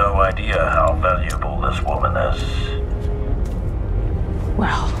have no idea how valuable this woman is.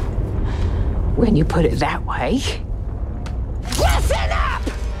 Well, when you put it that way... Listen up!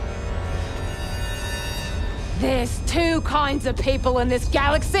 There's two kinds of people in this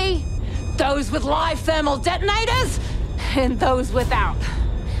galaxy. Those with live thermal detonators, and those without.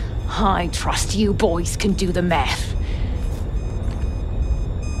 I trust you boys can do the math.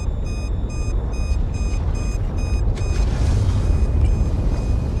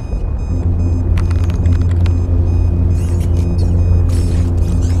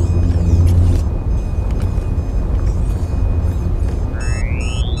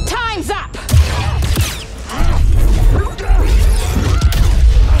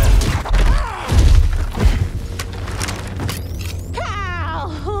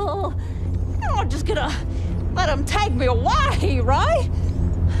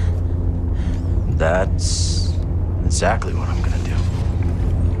 That's exactly what I'm gonna do.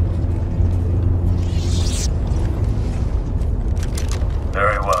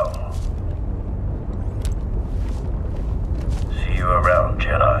 Very well. See you around,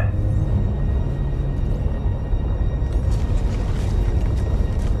 Jedi.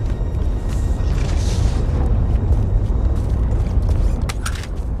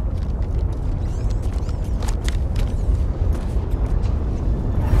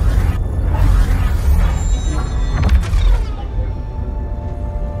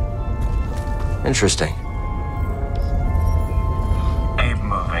 Interesting. Keep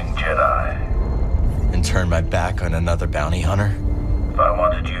moving, Jedi. And turn my back on another bounty hunter? If I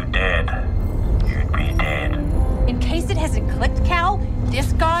wanted you dead, you'd be dead. In case it hasn't clicked, Cal,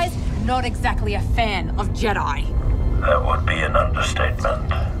 this guy's not exactly a fan of Jedi. That would be an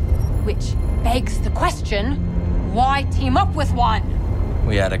understatement. Which begs the question, why team up with one?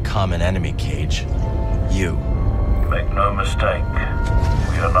 We had a common enemy, Cage. You. Make no mistake,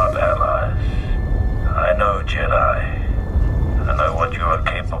 we are not allies. I know Jedi. I know what you are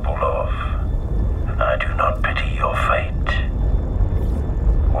capable of. And I do not pity your fate.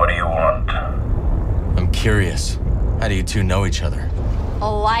 What do you want? I'm curious. How do you two know each other? A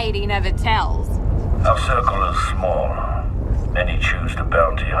lady never tells. Our circle is small. Many choose the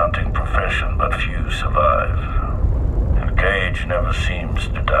bounty hunting profession, but few survive. And Cage never seems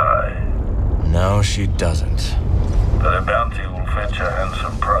to die. No, she doesn't. But a bounty will fetch a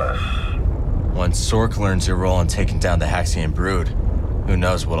handsome price. Once Sork learns your role in taking down the Haxian brood, who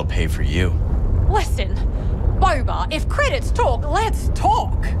knows what'll pay for you? Listen, Boba, if credits talk, let's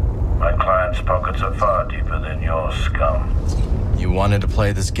talk. My client's pockets are far deeper than your scum. You wanted to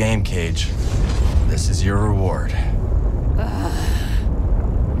play this game, Cage. This is your reward.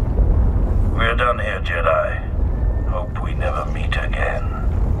 We're done here, Jedi. Hope we never meet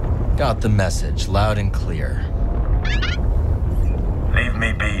again. Got the message, loud and clear. Leave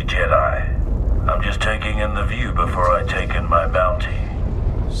me be, Jedi. I'm just taking in the view before I take in my bounty.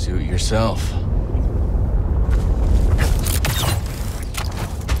 Suit yourself.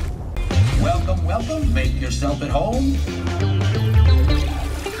 Welcome, welcome. Make yourself at home.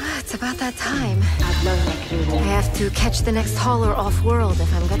 It's about that time. I have to catch the next hauler off-world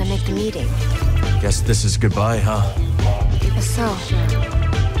if I'm gonna make the meeting. Guess this is goodbye, huh? Guess so.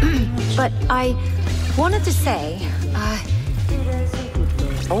 But I wanted to say,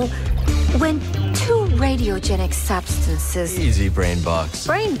 when two radiogenic substances... Easy, brain box.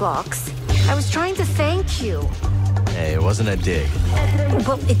 Brain box? I was trying to thank you. Hey, it wasn't a dig.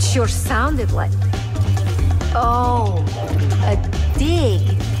 Well, it sure sounded like... Oh, a dig.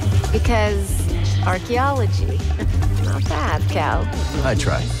 Because archaeology. Not bad, Cal. I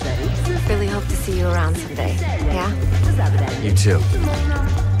tried. Really hope to see you around someday, yeah? You too.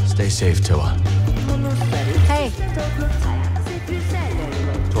 Stay safe, Toa. Hey.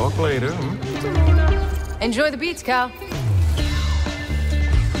 Talk later. Enjoy the beach, Cal.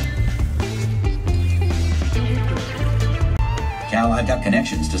 Cal, I've got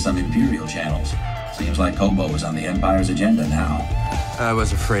connections to some Imperial channels. Seems like Kobo is on the Empire's agenda now. I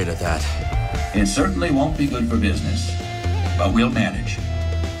was afraid of that. It certainly won't be good for business, but we'll manage.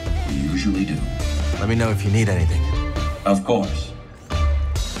 We usually do. Let me know if you need anything. Of course.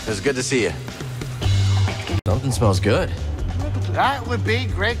 It was good to see you. Something smells good. That would be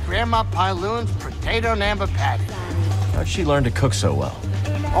Great-Grandma Pyloon's potato namba patty. How'd she learn to cook so well?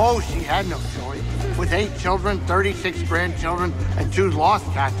 Oh, she had no choice. With 8 children, 36 grandchildren, and 2 lost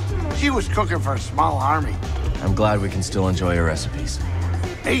cats, she was cooking for a small army. I'm glad we can still enjoy her recipes.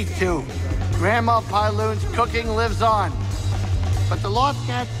 Me too. Grandma Pyloon's cooking lives on. But the lost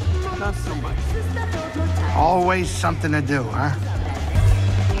cats, not so much. Always something to do, huh?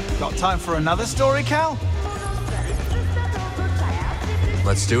 Got time for another story, Cal?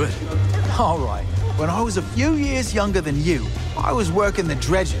 Let's do it. All right. When I was a few years younger than you, I was working the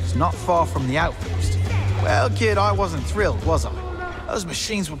dredgers not far from the outpost. Well, kid, I wasn't thrilled, was I? Those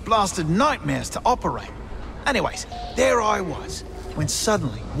machines were blasted nightmares to operate. Anyways, there I was, when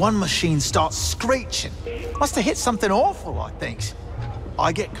suddenly one machine starts screeching. Must have hit something awful, I think.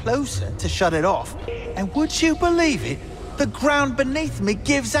 I get closer to shut it off, and would you believe it? The ground beneath me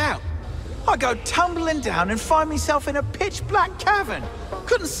gives out. I go tumbling down and find myself in a pitch-black cavern.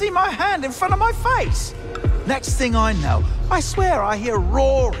 Couldn't see my hand in front of my face. Next thing I know, I swear I hear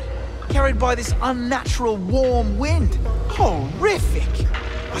roaring, carried by this unnatural warm wind. Horrific.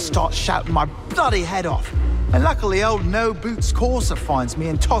 I start shouting my bloody head off, and luckily old No-Boots Corsa finds me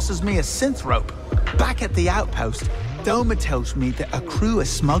and tosses me a synth rope. Back at the outpost, Doma tells me that a crew of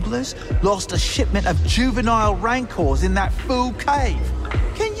smugglers lost a shipment of juvenile rancors in that fool cave.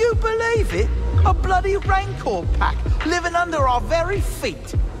 Can you believe it? A bloody rancor pack living under our very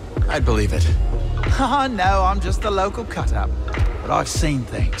feet. I'd believe it. No, I'm just a local cut-up. But I've seen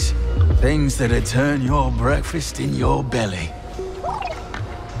things. Things that'd turn your breakfast in your belly.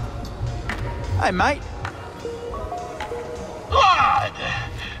 Hey, mate. Lad,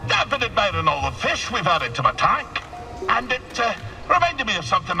 I've been admiring all the fish we've added to my tank. And it reminded me of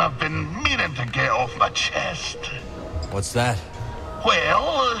something I've been meaning to get off my chest. What's that?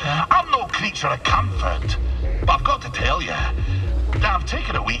 Well, I'm no creature of comfort, but I've got to tell you, I've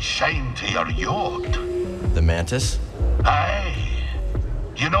taken a wee shine to your yacht. The Mantis? Aye.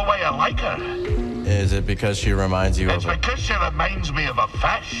 You know why I like her? Is it because she reminds you It's of a... because she reminds me of a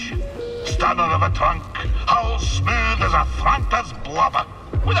fish. Stunner of a trunk, hull smooth as a Thranta's blubber,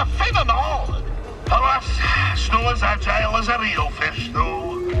 with a fin and all. Alas, it's not as agile as a real fish,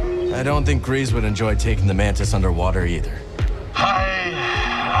 though. I don't think Grease would enjoy taking the Mantis underwater either.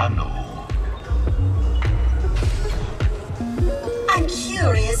 I know. I'm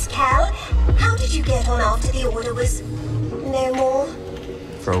curious, Cal. How did you get on after the order was no more?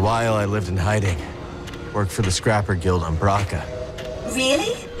 For a while, I lived in hiding. Worked for the Scrapper Guild on Braca.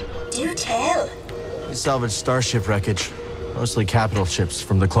 Really? Do tell. We salvaged starship wreckage, mostly capital ships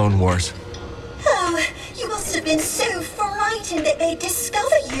from the Clone Wars. Oh, you must have been so frightened that they'd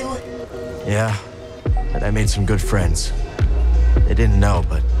discover you. Yeah, but I made some good friends. They didn't know,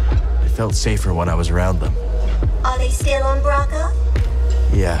 but I felt safer when I was around them. Are they still on Braca?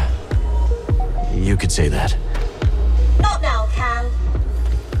 Yeah, you could say that. Not now, Cal.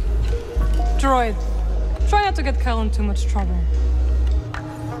 Droid, try not to get Cal in too much trouble.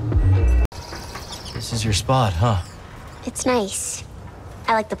 This is your spot, huh? It's nice.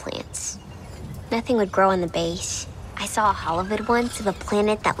 I like the plants. Nothing would grow on the base. I saw a holovid once of a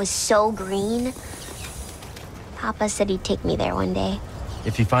planet that was so green. Papa said he'd take me there one day.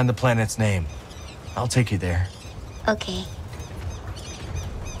 If you find the planet's name, I'll take you there. Okay.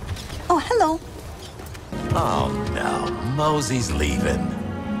 Oh, hello. Oh no, Mosey's leaving.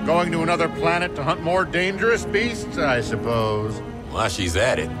 Going to another planet to hunt more dangerous beasts, I suppose. While she's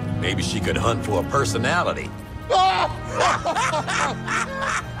at it, maybe she could hunt for a personality.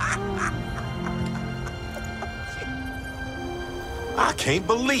 I can't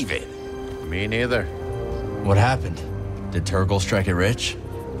believe it. Me neither. What happened? Did Turgle strike it rich?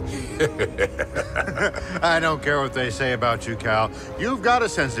 I don't care what they say about you, Cal. You've got a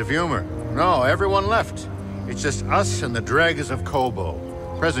sense of humor. No, everyone left. It's just us and the dregs of Kobo.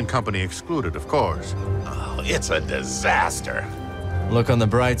 Present company excluded, of course. Oh, it's a disaster. Look on the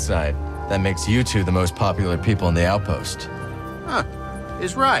bright side. That makes you two the most popular people in the outpost. Huh.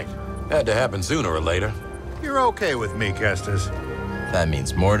 Is right. Had to happen sooner or later. You're okay with me, Kestis. That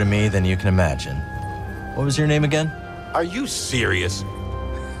means more to me than you can imagine. What was your name again? Are you serious?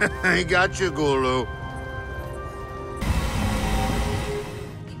 I got you, Gulu.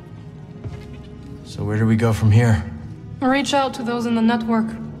 So where do we go from here? Reach out to those in the network.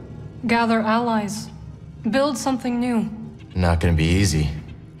 Gather allies. Build something new. Not gonna be easy.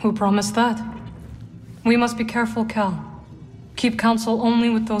 Who promised that? We must be careful, Cal. Keep counsel only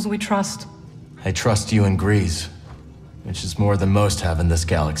with those we trust. I trust you and Grease, which is more than most have in this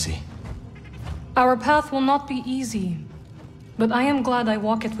galaxy. Our path will not be easy, but I am glad I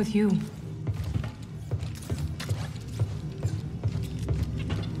walk it with you.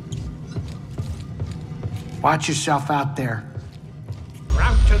 Watch yourself out there.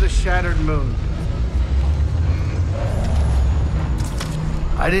 Route to the shattered moon.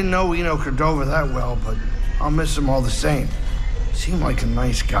 I didn't know Eno Cordova that well, but I'll miss him all the same. Seemed like a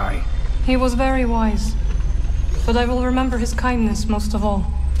nice guy. He was very wise, but I will remember his kindness most of all.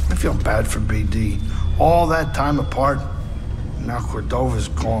 I feel bad for BD. All that time apart, now Cordova's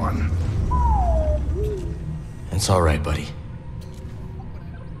gone. It's all right, buddy.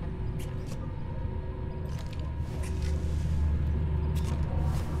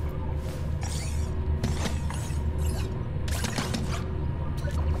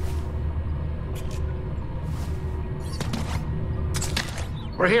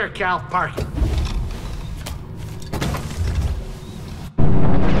 We're here, Cal. Park it.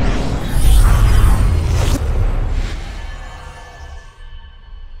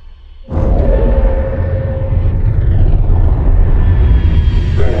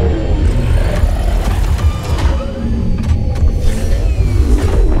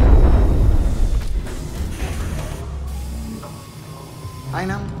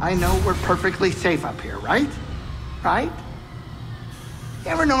 I know we're perfectly safe up here, right? Right?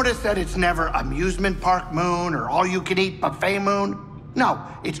 You ever notice that it's never amusement park moon or all-you-can-eat buffet moon? No,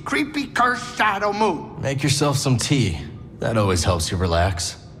 it's creepy cursed shadow moon. Make yourself some tea. That always helps you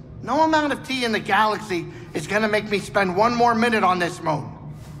relax. No amount of tea in the galaxy is gonna make me spend one more minute on this moon.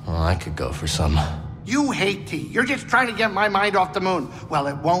 Well, I could go for some. You hate tea. You're just trying to get my mind off the moon. Well,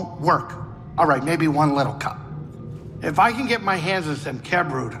 it won't work. All right, maybe one little cup. If I can get my hands on some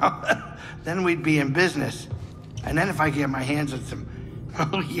Kebrud, then we'd be in business. And then if I get my hands on some...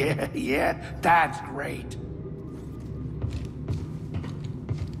 Oh, yeah, that's great.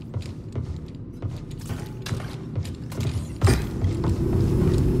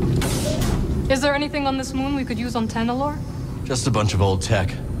 Is there anything on this moon we could use on Tanalor? Just a bunch of old tech.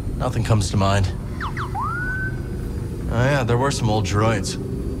 Nothing comes to mind. Oh yeah, there were some old droids.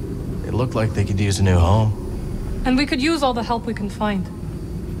 They looked like they could use a new home. And we could use all the help we can find.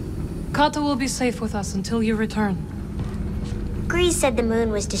 Kata will be safe with us until you return. Grease said the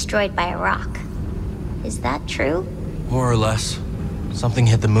moon was destroyed by a rock. Is that true? More or less. Something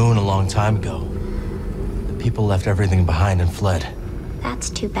hit the moon a long time ago. The people left everything behind and fled. That's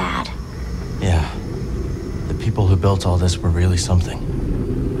too bad. Yeah. The people who built all this were really something.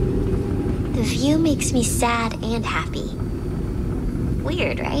 The view makes me sad and happy.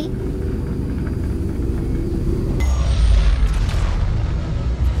 Weird, right?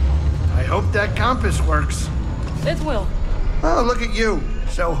 I hope that compass works. It will. Oh, look at you.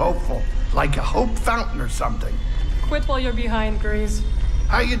 So hopeful. Like a hope fountain or something. Quit while you're behind, Grease.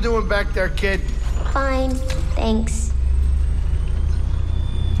 How you doing back there, kid? Fine, thanks.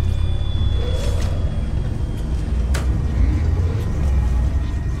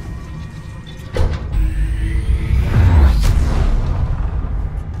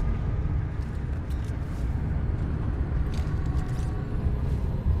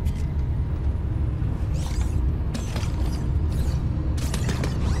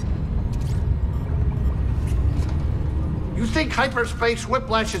 You think hyperspace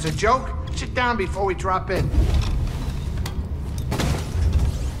whiplash is a joke? Sit down before we drop in.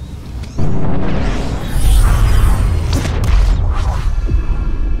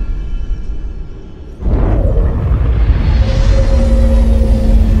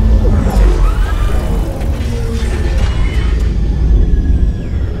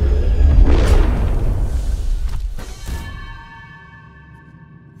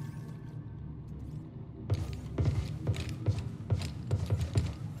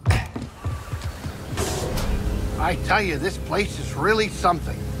 I tell you, this place is really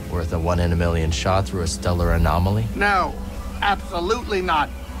something. Worth a 1 in a million shot through a stellar anomaly? No, absolutely not.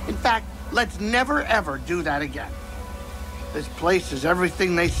 In fact, let's never ever do that again. This place is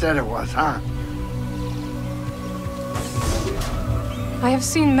everything they said it was, huh? I have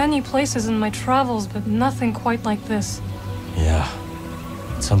seen many places in my travels, but nothing quite like this. Yeah,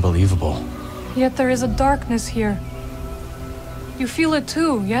 it's unbelievable. Yet there is a darkness here. You feel it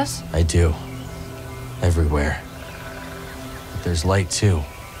too, yes? I do. Everywhere. But there's light too.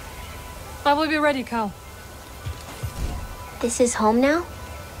 I will be ready, Cal. This is home now?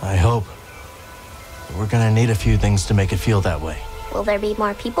 I hope. But we're gonna need a few things to make it feel that way. Will there be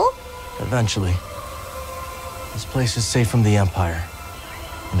more people? Eventually. This place is safe from the Empire,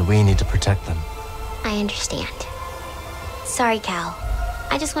 and we need to protect them. I understand. Sorry, Cal.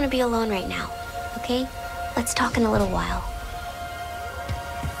 I just want to be alone right now, okay? Let's talk in a little while.